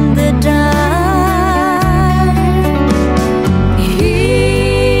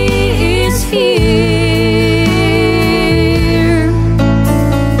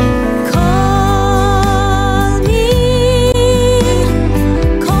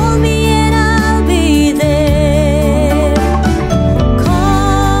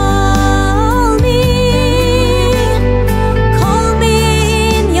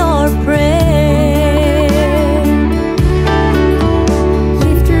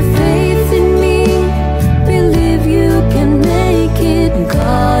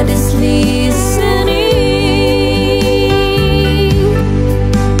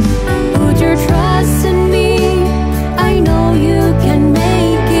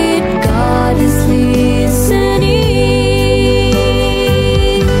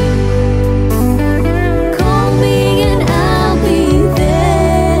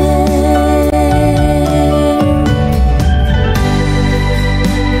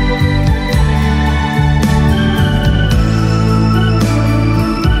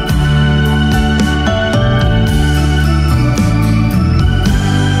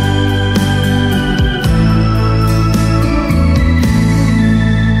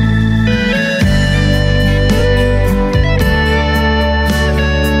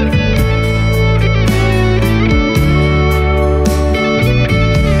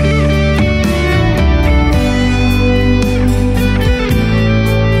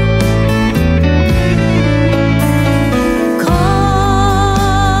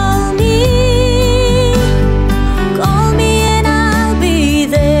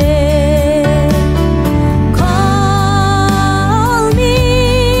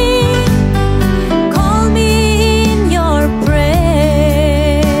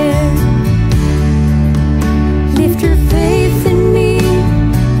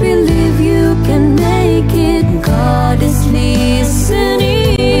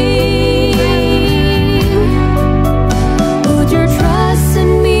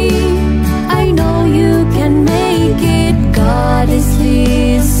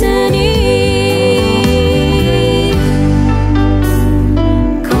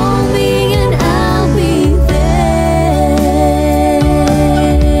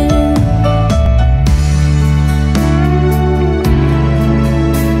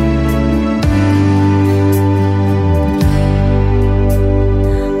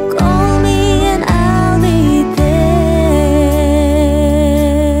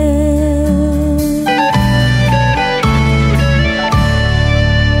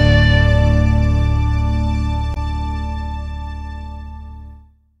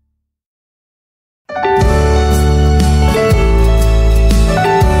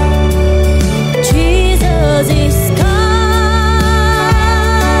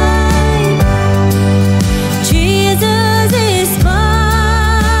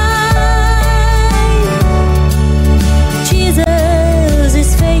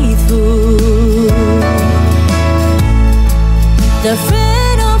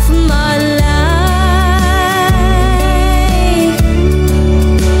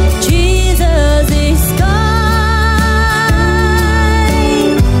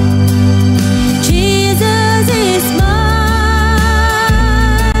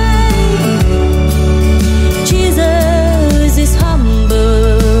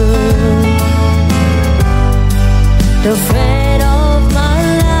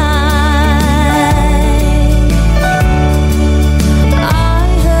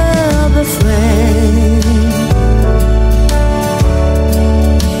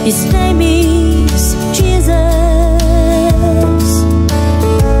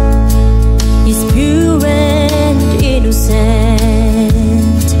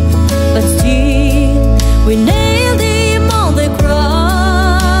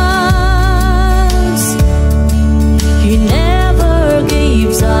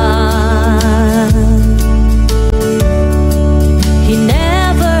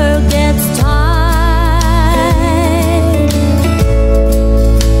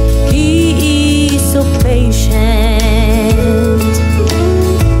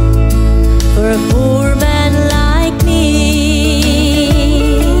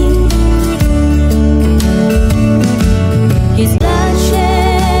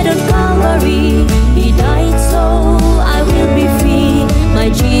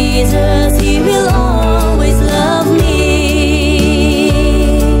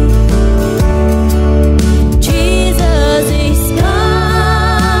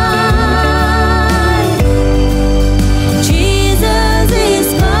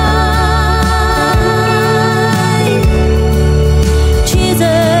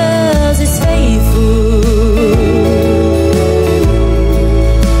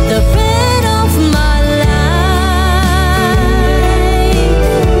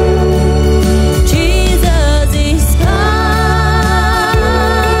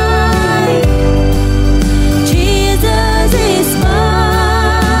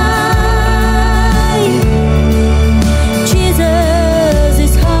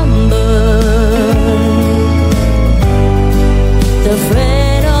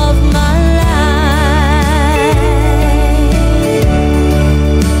 friend of my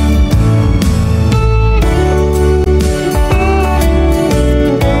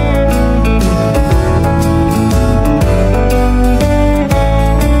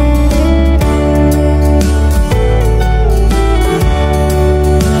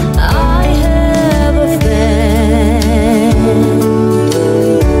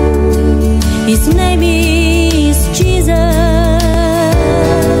His name is Jesus.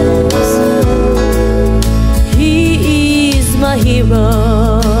 He is my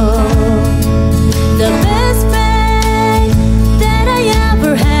hero, the best friend that I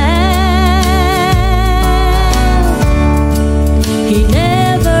ever had. He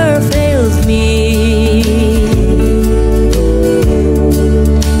never fails me.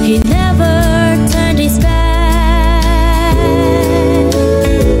 He never turned his back.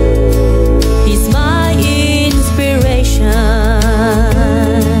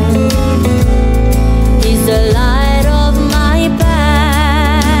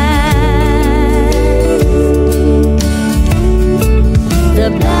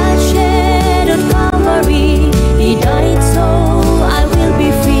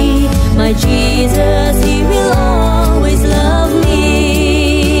 Jesus, He will always love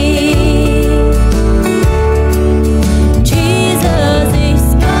me. Jesus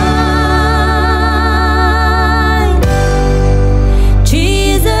is mine.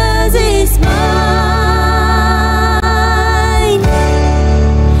 Jesus is mine.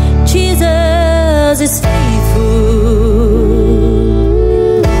 Jesus is faithful.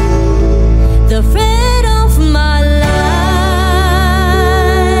 The friend of my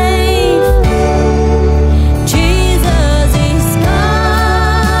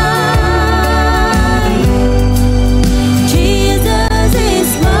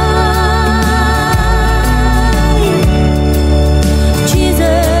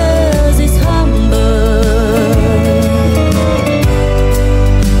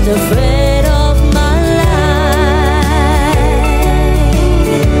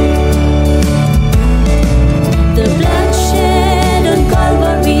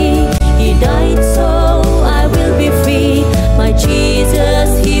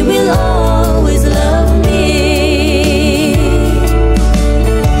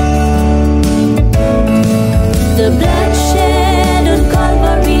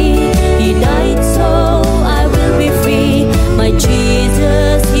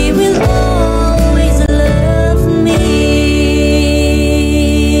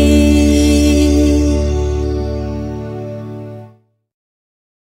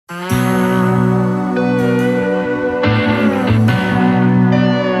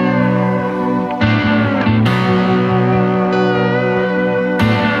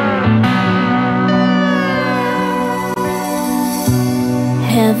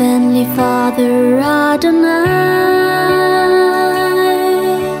Heavenly Father Adonai,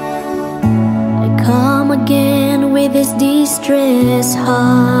 I come again with this distressed heart.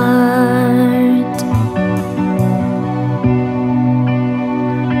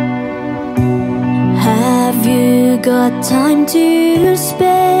 Have you got time to spare?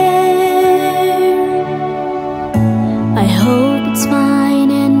 I hope it's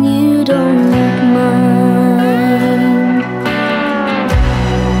fine and you don't mind.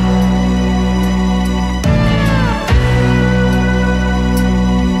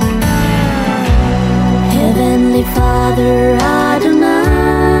 Father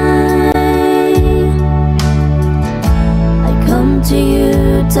Adonai, I come to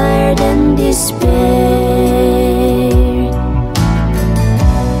you tired and despaired.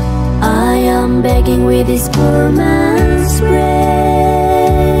 I am begging with this poor man's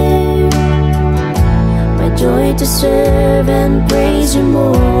prayer, my joy to serve and praise you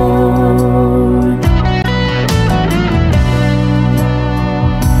more.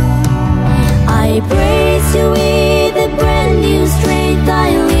 I praise you with a brand new strength.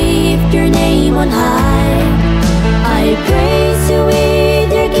 I lift your name on high. I praise you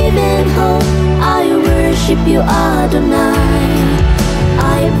with your given hope. I worship you, Adonai.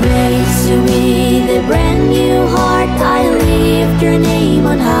 I praise you with a brand new heart. I lift your name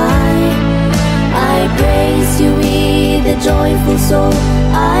on high. I praise you with a joyful soul.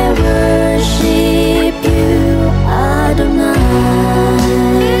 I worship you, Adonai.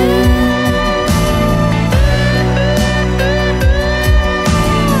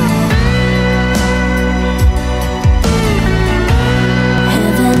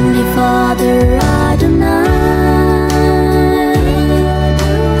 Father Adonai,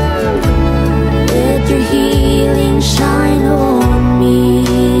 let your healing shine on me.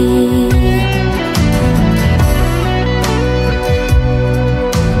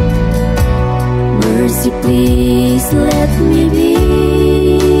 mercy, please let me be.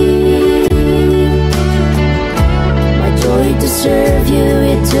 My joy to serve you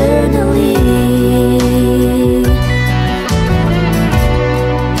eternally.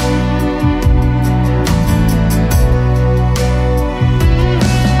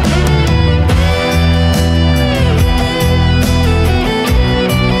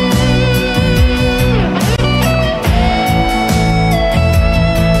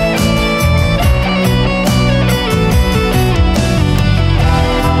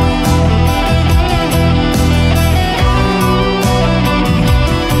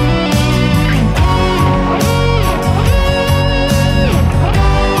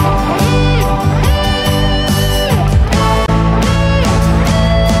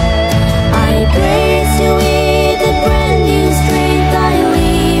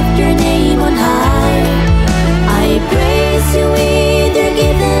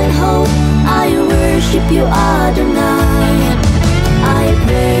 You Adonai, I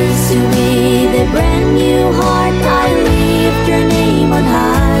praise you with a brand new heart. I lift your name on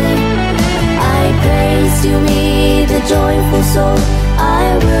high. I praise you with a joyful soul.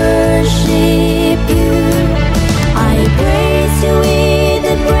 I worship you. I praise you with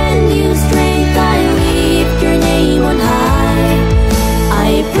a brand new strength. I lift your name on high.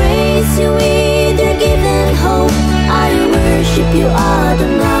 I praise you with your given hope. I worship you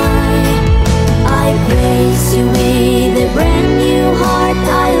Adonai. I praise you with a brand new heart.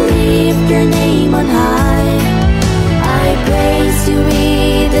 I lift your name on high. I praise you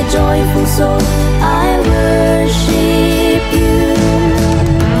with a joyful soul. I worship you.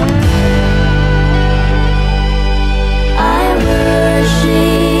 I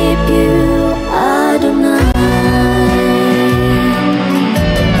worship you, Adonai.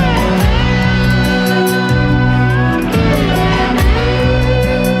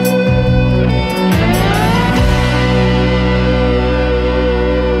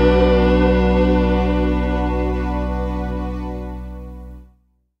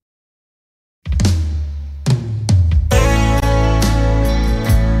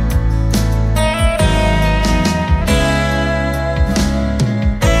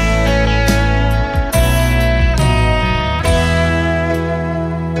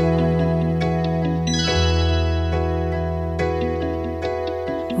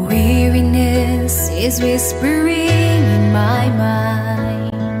 Weariness is whispering in my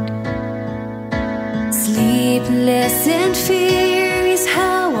mind. Sleepless and fear is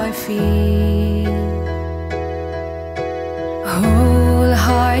how I feel.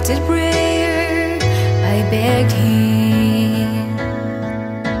 Wholehearted prayer, I begged Him.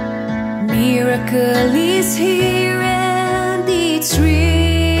 Miracle is here and it's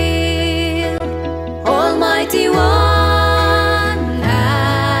real. Almighty One,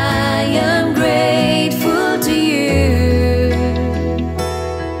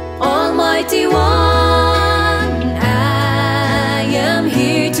 Almighty One, I am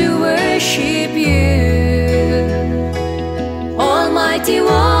here to worship you. Almighty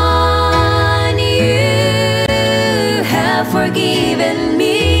One, you have forgiven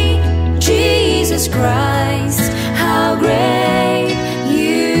me. Jesus Christ, how great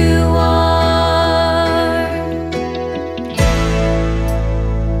you are.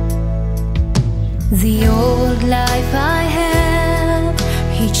 The old life I have,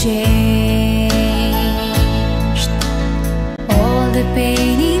 He changed. All the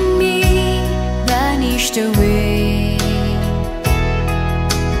pain in me vanished away.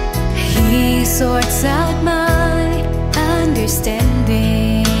 He sorts out my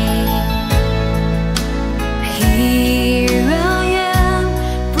understanding. Here I am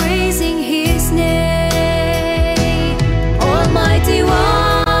praising His name. Almighty One,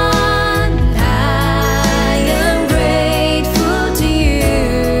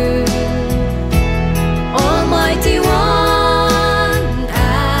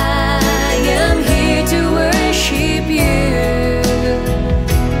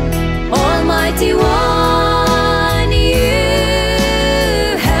 Almighty One, you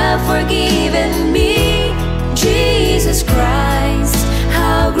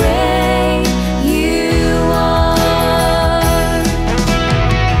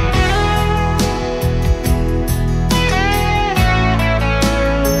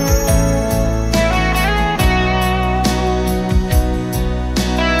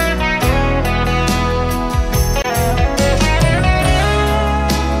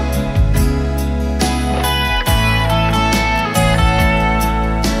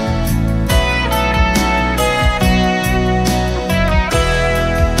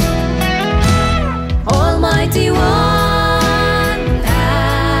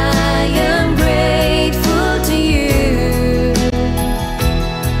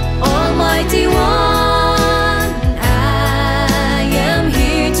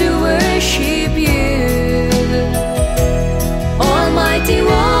mighty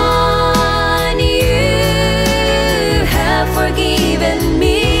one, you have forgiven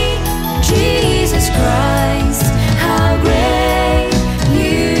me. Jesus Christ, how great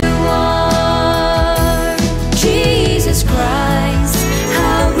you are. Jesus Christ,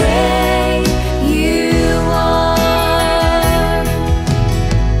 how great you are.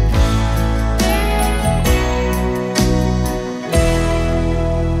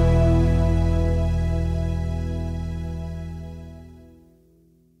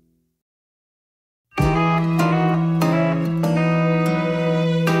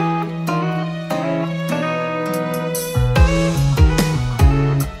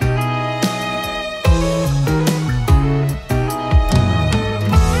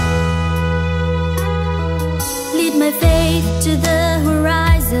 Lead my faith to the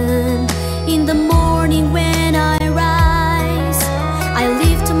horizon. In the morning when I rise, I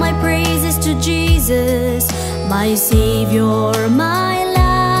lift my praises to Jesus, my Savior, my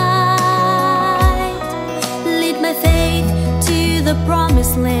light. Lead my faith to the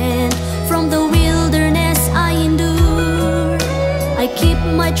promised land. From the wilderness I endure, I keep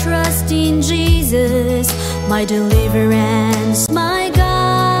my trust in Jesus, my deliverance, my God.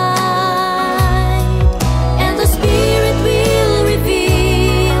 Spirit will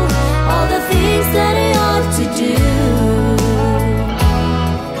reveal all the things that I ought to do,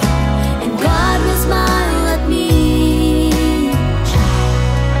 and God will smile at me.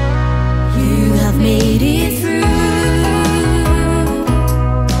 You have made it through.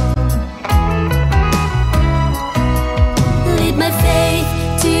 Lead my faith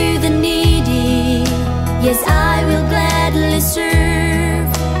to the needy. Yes, I will gladly serve.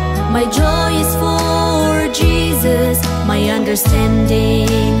 My joy is for Jesus, my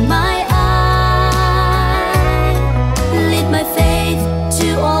understanding, my eye. Lead my faith to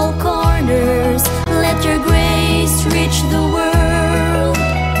all corners. Let your grace reach the world.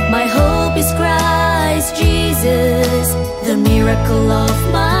 My hope is Christ Jesus, the miracle of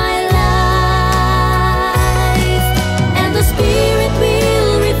my life. And the Spirit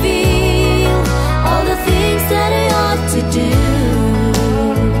will reveal all the things that I ought to do.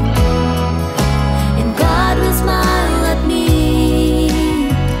 Smile at me.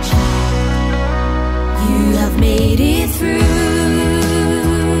 You have made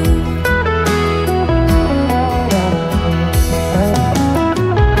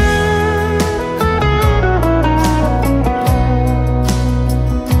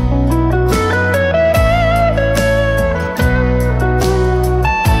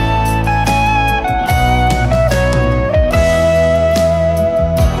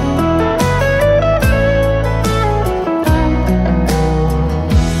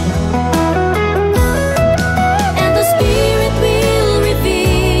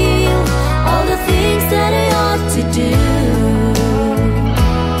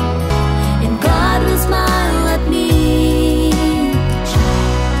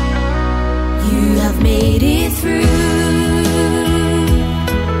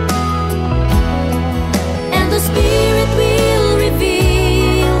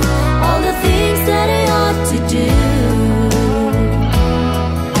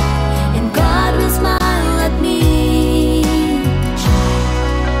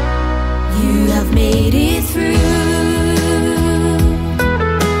it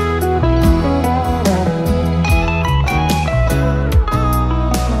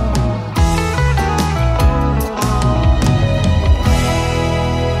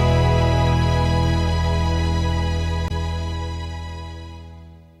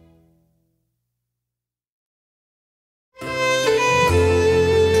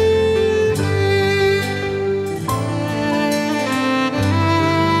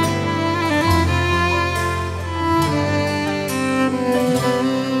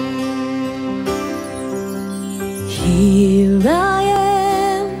Here I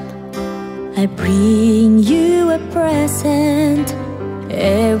am, I bring you a present.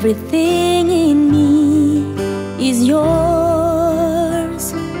 Everything in me is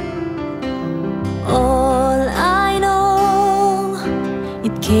yours. All I know,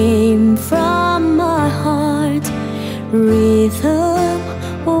 it came from my heart. Rhythm,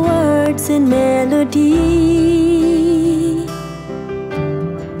 words and melody.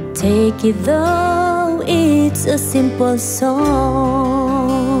 Take it though it's a simple song.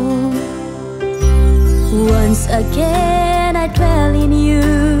 Once again I dwell in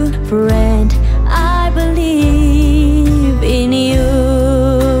you, friend, I believe in you.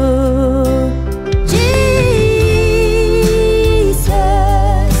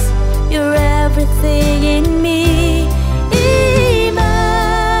 Jesus, you're everything in me.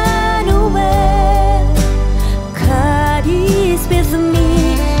 Emmanuel, God is with me.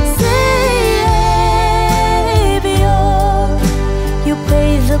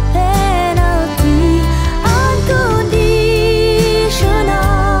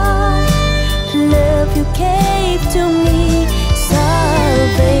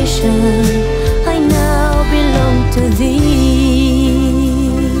 salvation, I now belong to thee.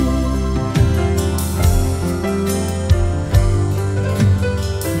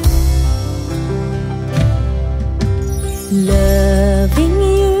 Loving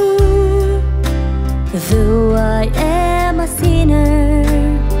you, though I am a sinner,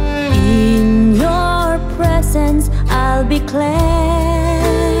 in your presence I'll be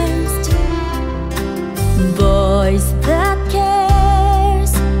cleansed. Voice that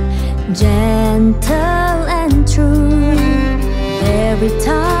cares, gentle and true, every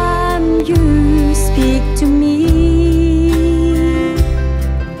time you speak to me.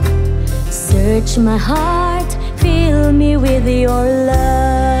 Search my heart, fill me with your love.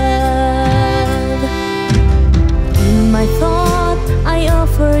 In my thought I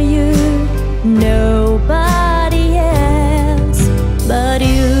offer you nobody else but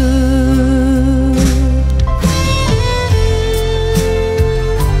you.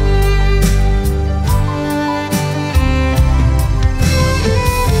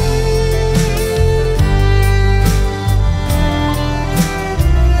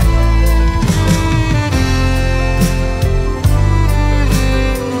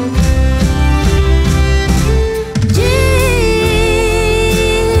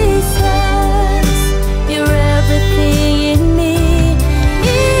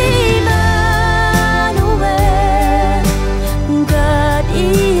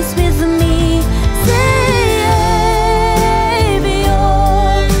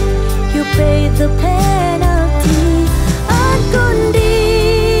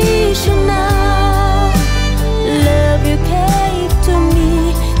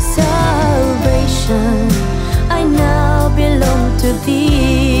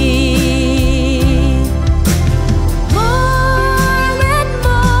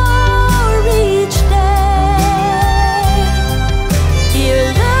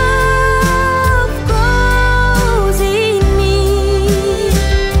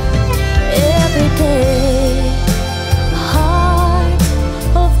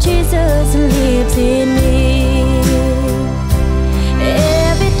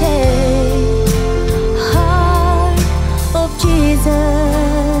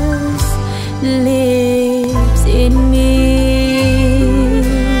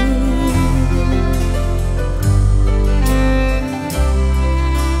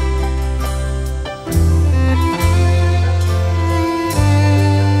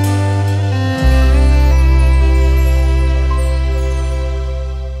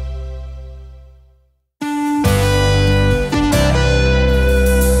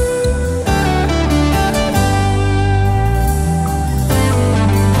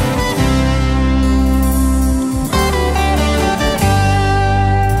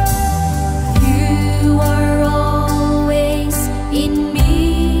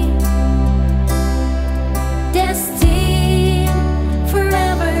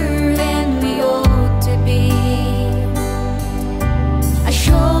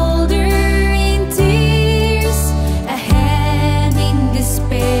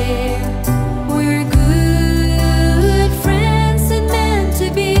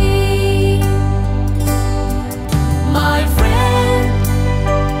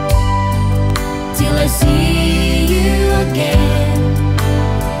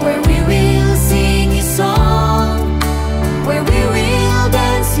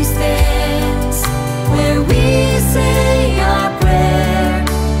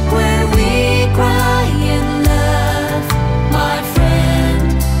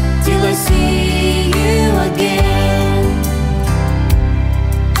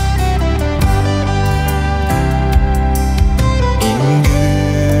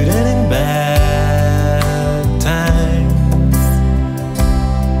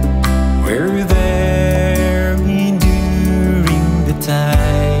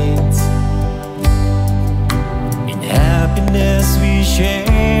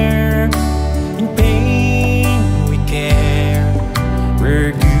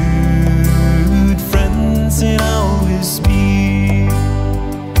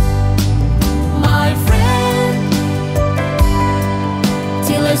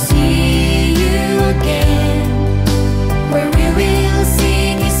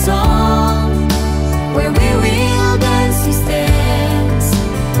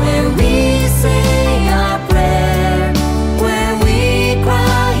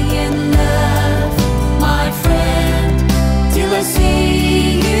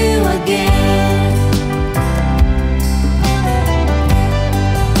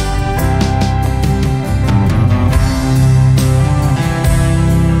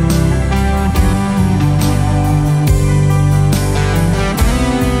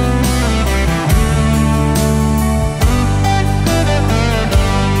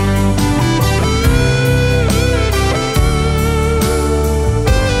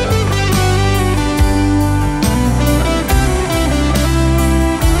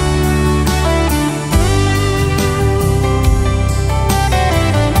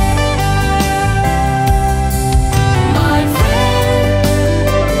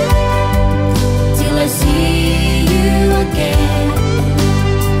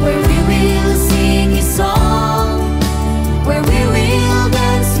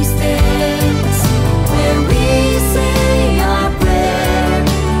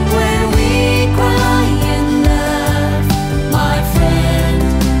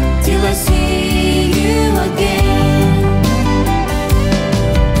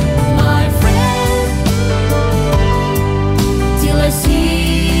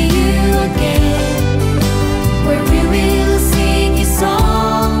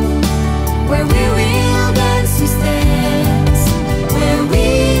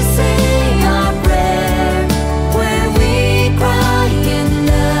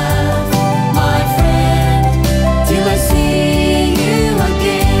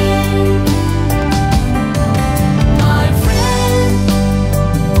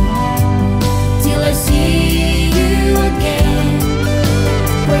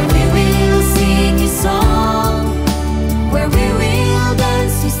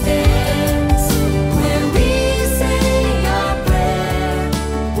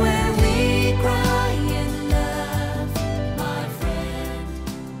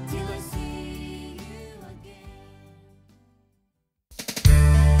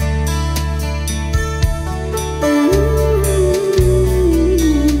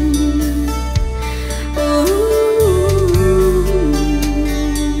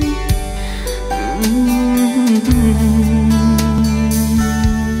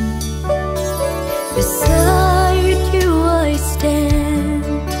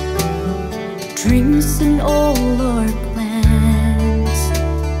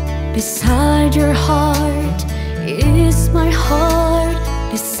 Beside your heart is my heart.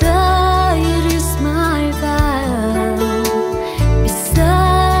 Beside is my vow.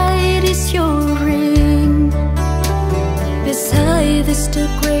 Beside is your ring. Beside is the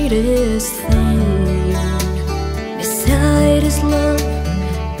greatest thing. Beside is love.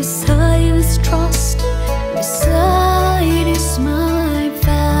 Beside is trust. Beside is my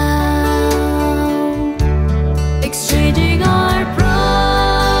vow. Exchanging our promises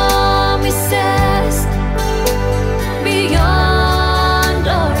beyond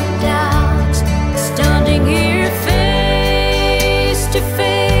our doubts. Standing here face to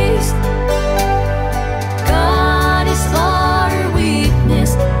face. God is our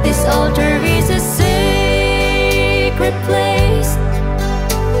witness. This altar is a sacred place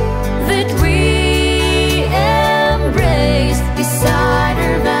that we embrace. Beside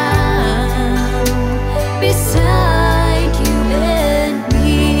our vow, beside you and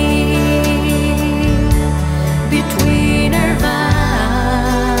me. Between our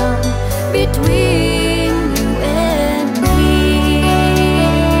vow, between you and me.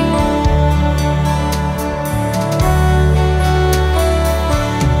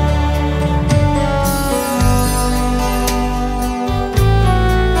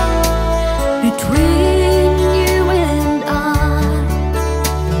 Between you and I,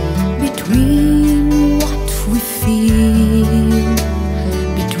 between what we feel,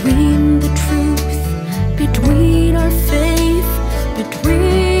 between the truth, between our faith,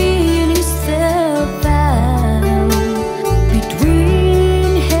 between is the vow, between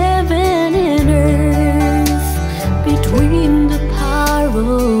heaven and earth, between the power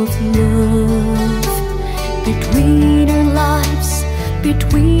of love, between our lives,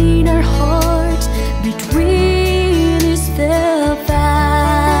 between our hearts, between is the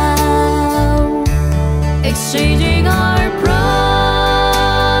vow. Exchanging our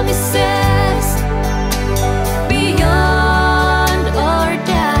promises beyond our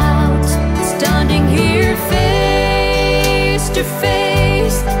doubts. Standing here face to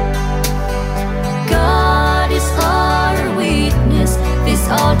face. God is our witness. This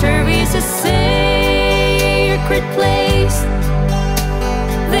altar is a sacred place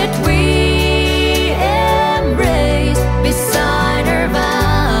that we embrace. Beside our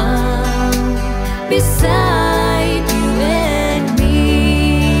vow, beside you and me.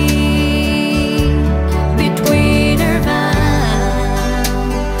 Between our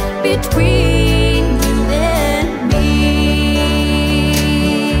vow, between you and me.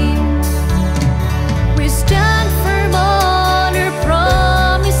 We stand firm on our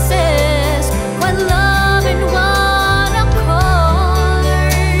promises. One love and one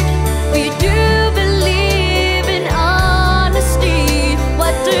accord. We do believe in honesty,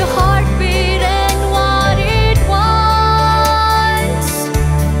 what the heart beat and what it wants.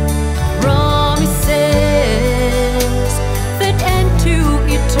 Promises that end to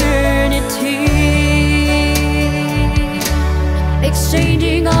eternity.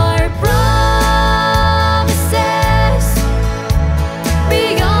 Exchanging our promises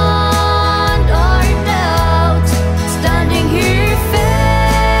beyond our doubts. Standing here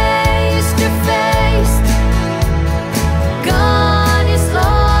face to face. God is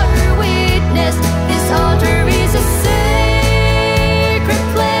our witness. This altar is a sacred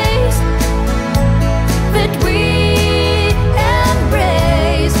place that we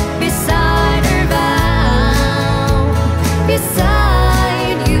embrace. Beside our vow,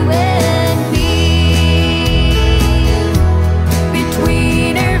 beside you and me.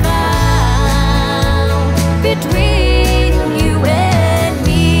 Between our vow, between you and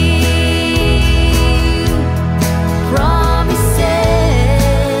me. Promises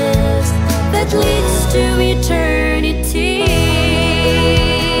that leads to eternity.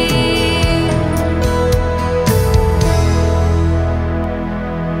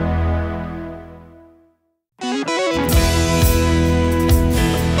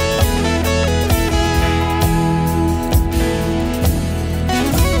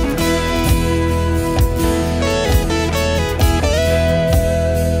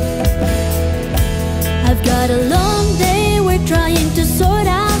 I've got a long day, we're trying to sort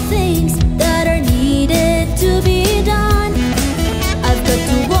out things that are needed to be done. I've got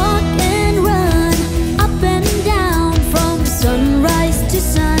to walk and run up and down from sunrise to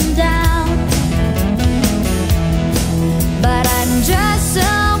sundown. But I'm just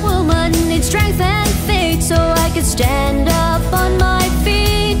a woman, need strength and faith so I can stand up on my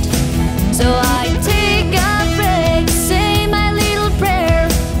feet. So I take a break, say my little prayer.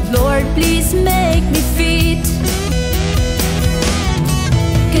 Lord, please make me fit.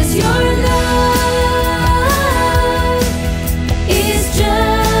 'Cause your love is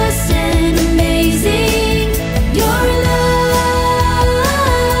just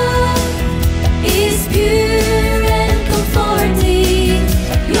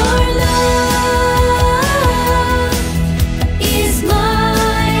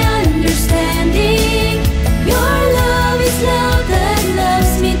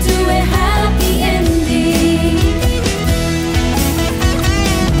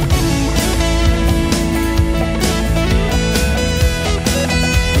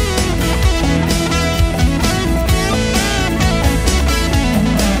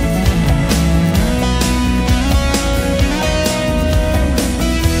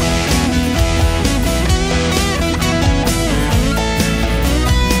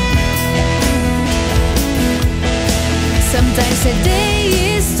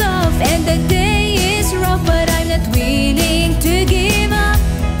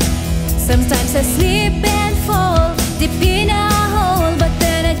Sometimes I slip and fall deep in a hole, but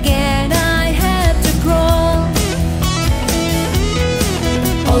then again I have to crawl.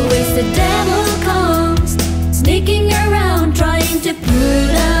 Always the devil comes sneaking around, trying to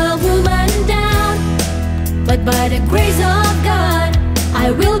put a woman down. But by the grace of God,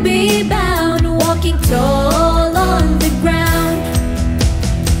 I will be bound, walking tall on the ground.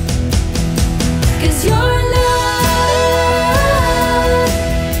 'Cause your love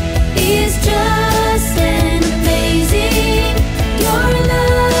is just an amazing. Your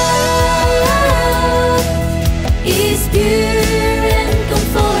love is pure and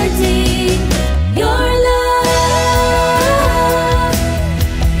comforting. Your love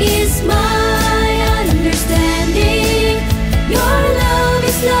is my understanding. Your love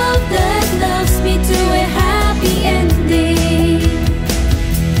is love that loves me to a happy ending.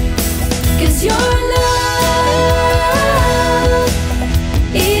 'Cause your love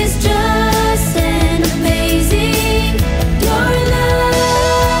is just an amazing. Your love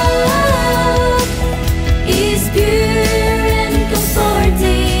is pure and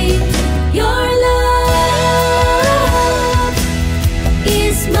comforting. Your love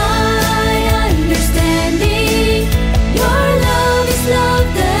is my understanding. Your love is love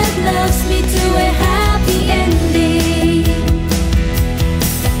that loves me to a happy ending.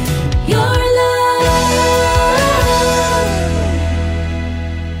 Your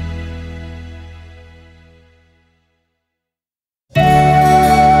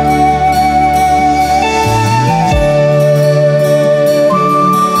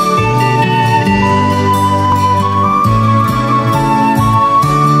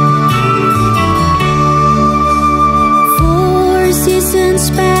seasons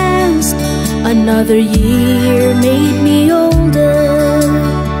passed, another year made me older.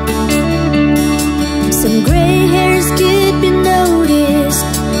 Some gray hairs could be noticed,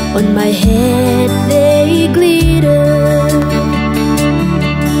 on my head they glitter.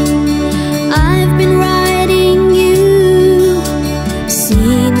 I've been writing you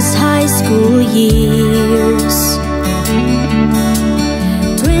since high school years.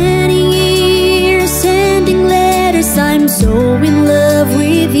 20 years sending letters, I'm so in love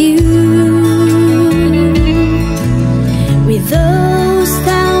with you. With those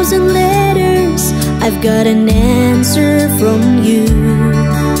 1,000 letters, I've got an answer from you.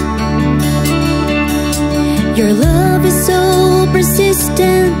 Your love is so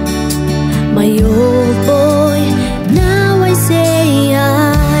persistent, my old boy, now I say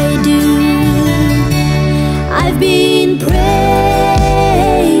I do. I've been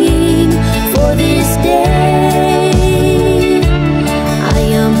praying for this day. I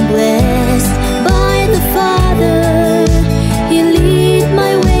am blessed by the Father, He lead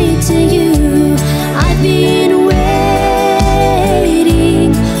my way to you. I've been waiting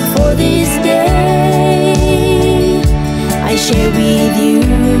for this day. I share with you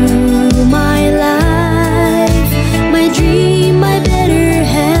my life, my dream, my better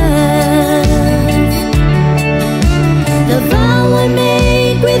half. The vow I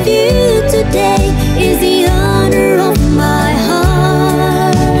make with you today is the honor of my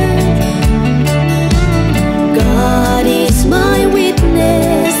heart. God is my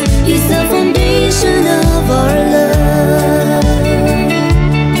witness, He's the foundation of our love.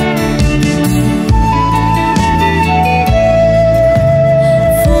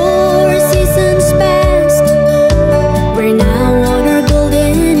 Four seasons passed, we're now on our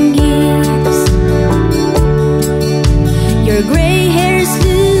golden years. Your gray hairs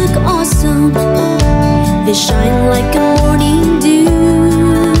look awesome, they shine like a morning dew.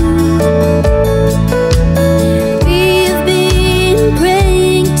 We've been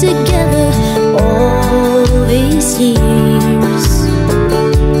praying together all these years.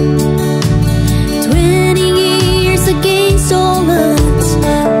 20 years against all odds,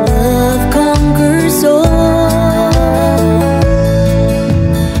 love conquers all.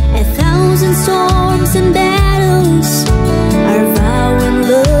 1,000 storms and battles, our vow and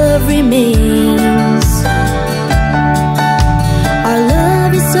love remains. Our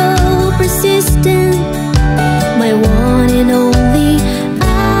love is so persistent, my one and only,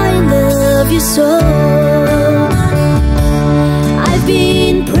 I love you so. I've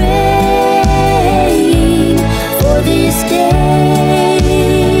been praying for this day.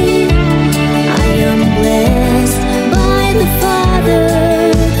 I am blessed by the Father,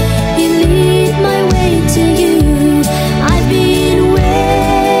 He lead my way to you. I've been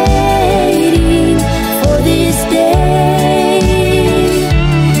waiting for this day.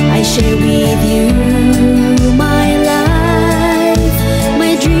 I share with you my life,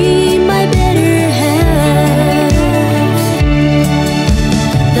 my dream, my better half.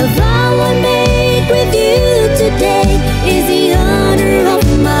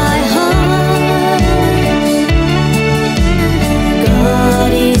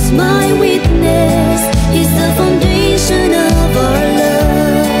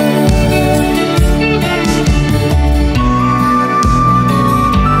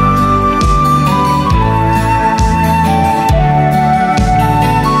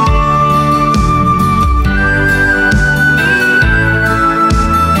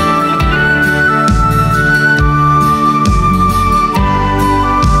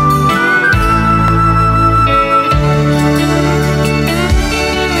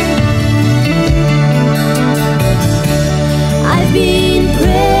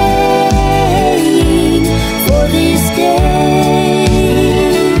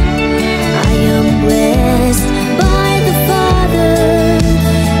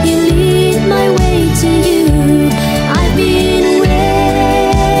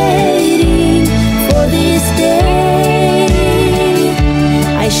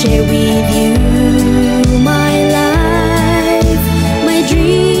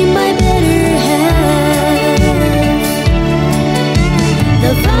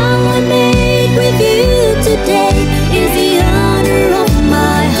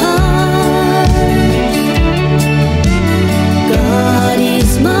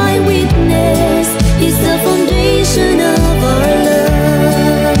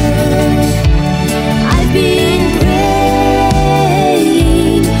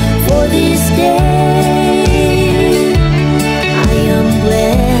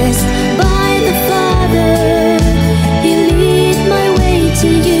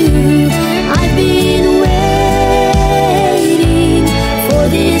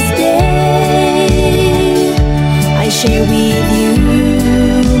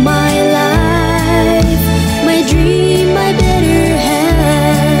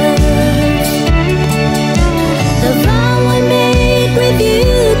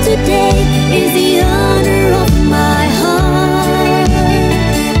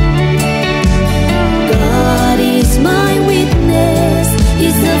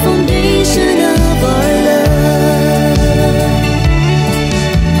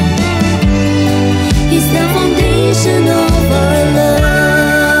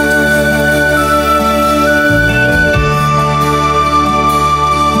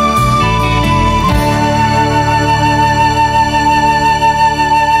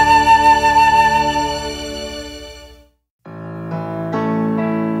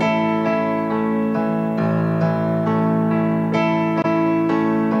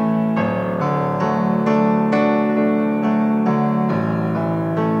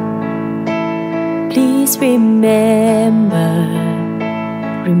 Please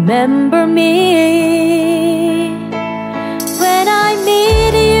remember me when I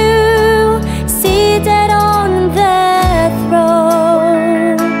meet you seated on that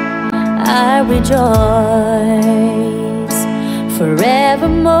throne. I rejoice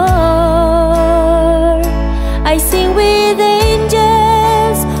forevermore. I sing with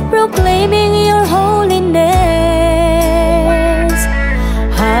angels proclaiming your holiness.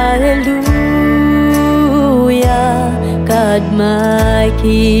 Hallelujah, God my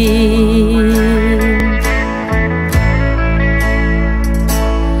King.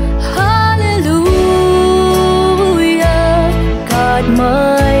 Hallelujah, God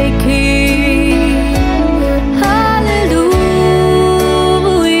my King. Hallelujah,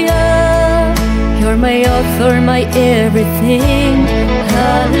 you're my author, my everything.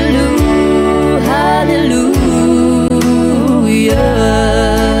 Hallelujah, hallelujah.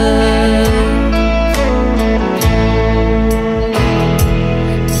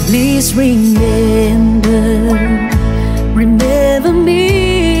 Please remember me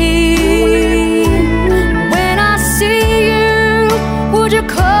when I see you. Would you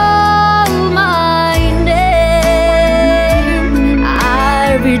call my name?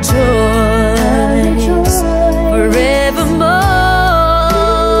 I rejoice forevermore.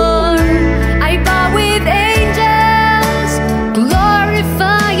 I bow with angels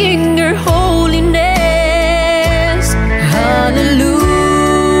glorifying your holiness. Hallelujah,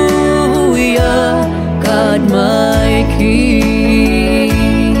 God my King.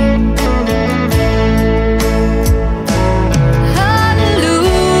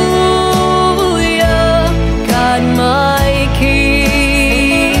 Hallelujah, God my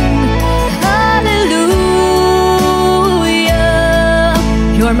King. Hallelujah,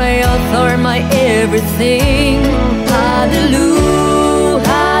 you're my author, my everything. Hallelujah,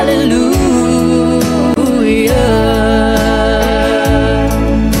 hallelujah.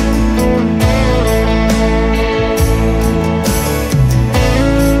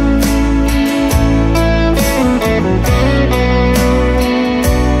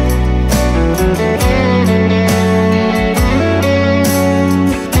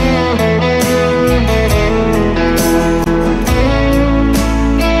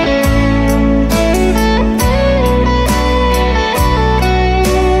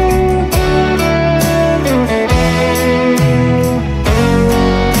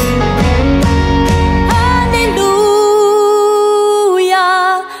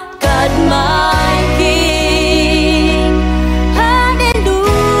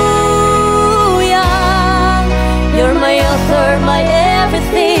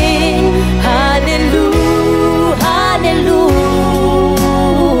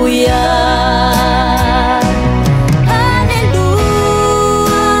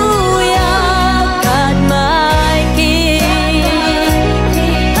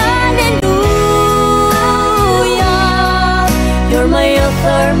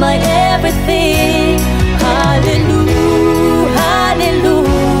 My everything, hallelujah, hallelujah,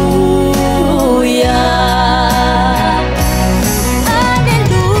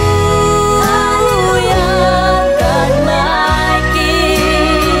 hallelujah, God my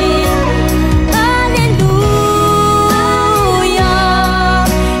King, hallelujah,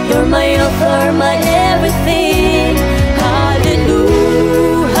 you're my author, my everything,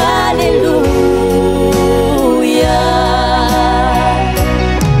 hallelujah, hallelujah.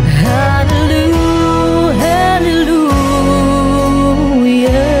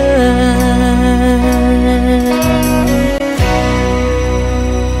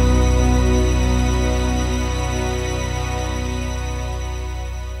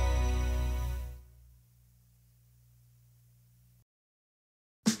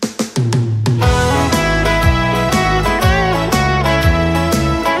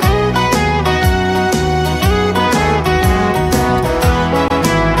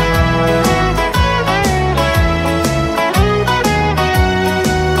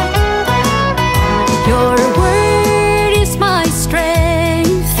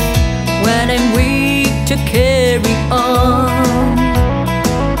 To carry on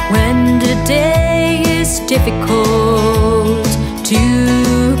when the day is difficult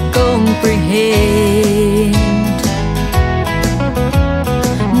to comprehend.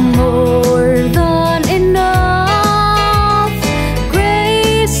 More than enough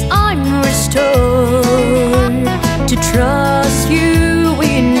grace I'm restored to trust you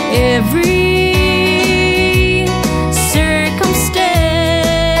in every circumstance.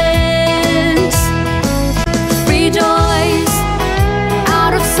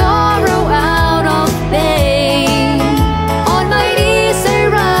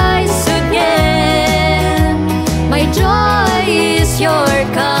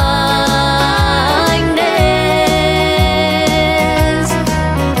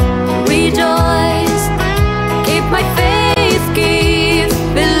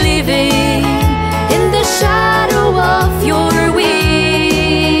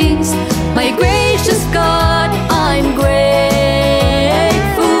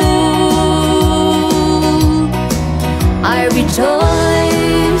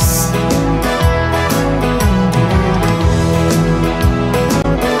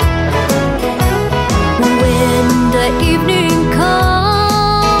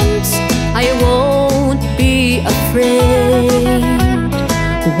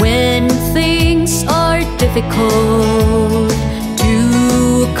 difficult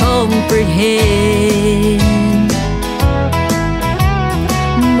to comprehend.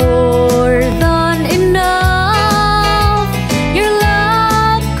 More than enough, your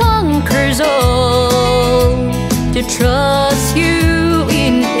love conquers all. To trust you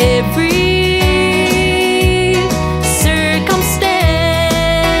in every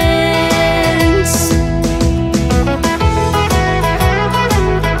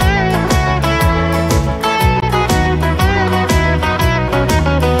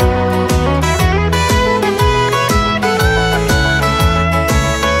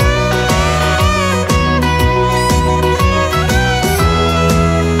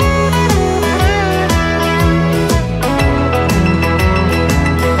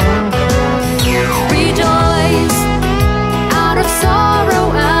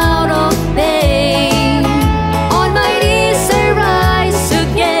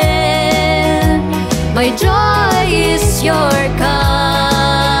my joy is your kindness.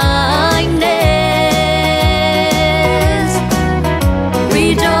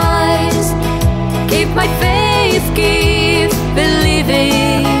 Rejoice, keep my faith, keep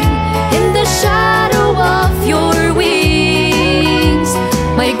believing in the shadow of your wings.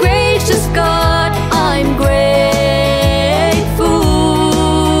 My gracious God, I'm grateful.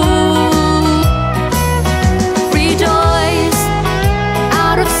 Rejoice,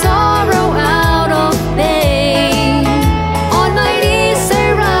 out of sorrow, out of pain. On my knees I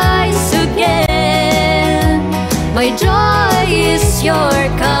rise again. My joy is your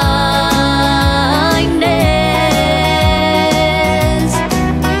kindness.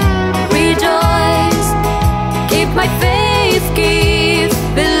 Rejoice, keep my faith, keep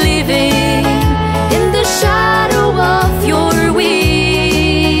believing in the shadow of your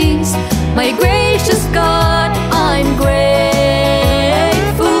wings. My gracious God, I'm grateful.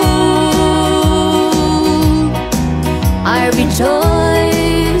 I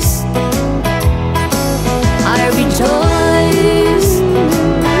rejoice, I rejoice,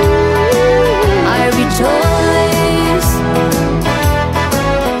 I rejoice,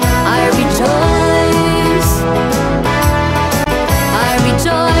 I rejoice, I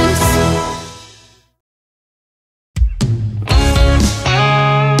rejoice.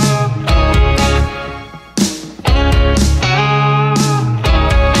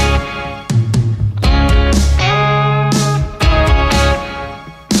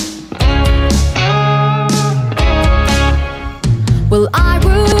 Well, I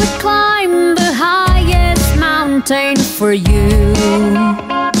would climb the highest mountain for you.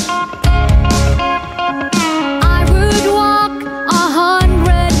 I would walk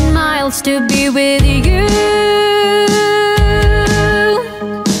 100 miles to be with you.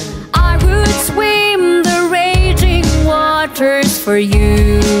 I would swim the raging waters for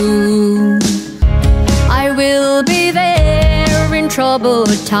you. I will be there in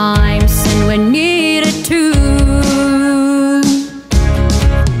troubled times and when needed to.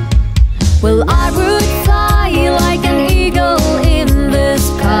 Well,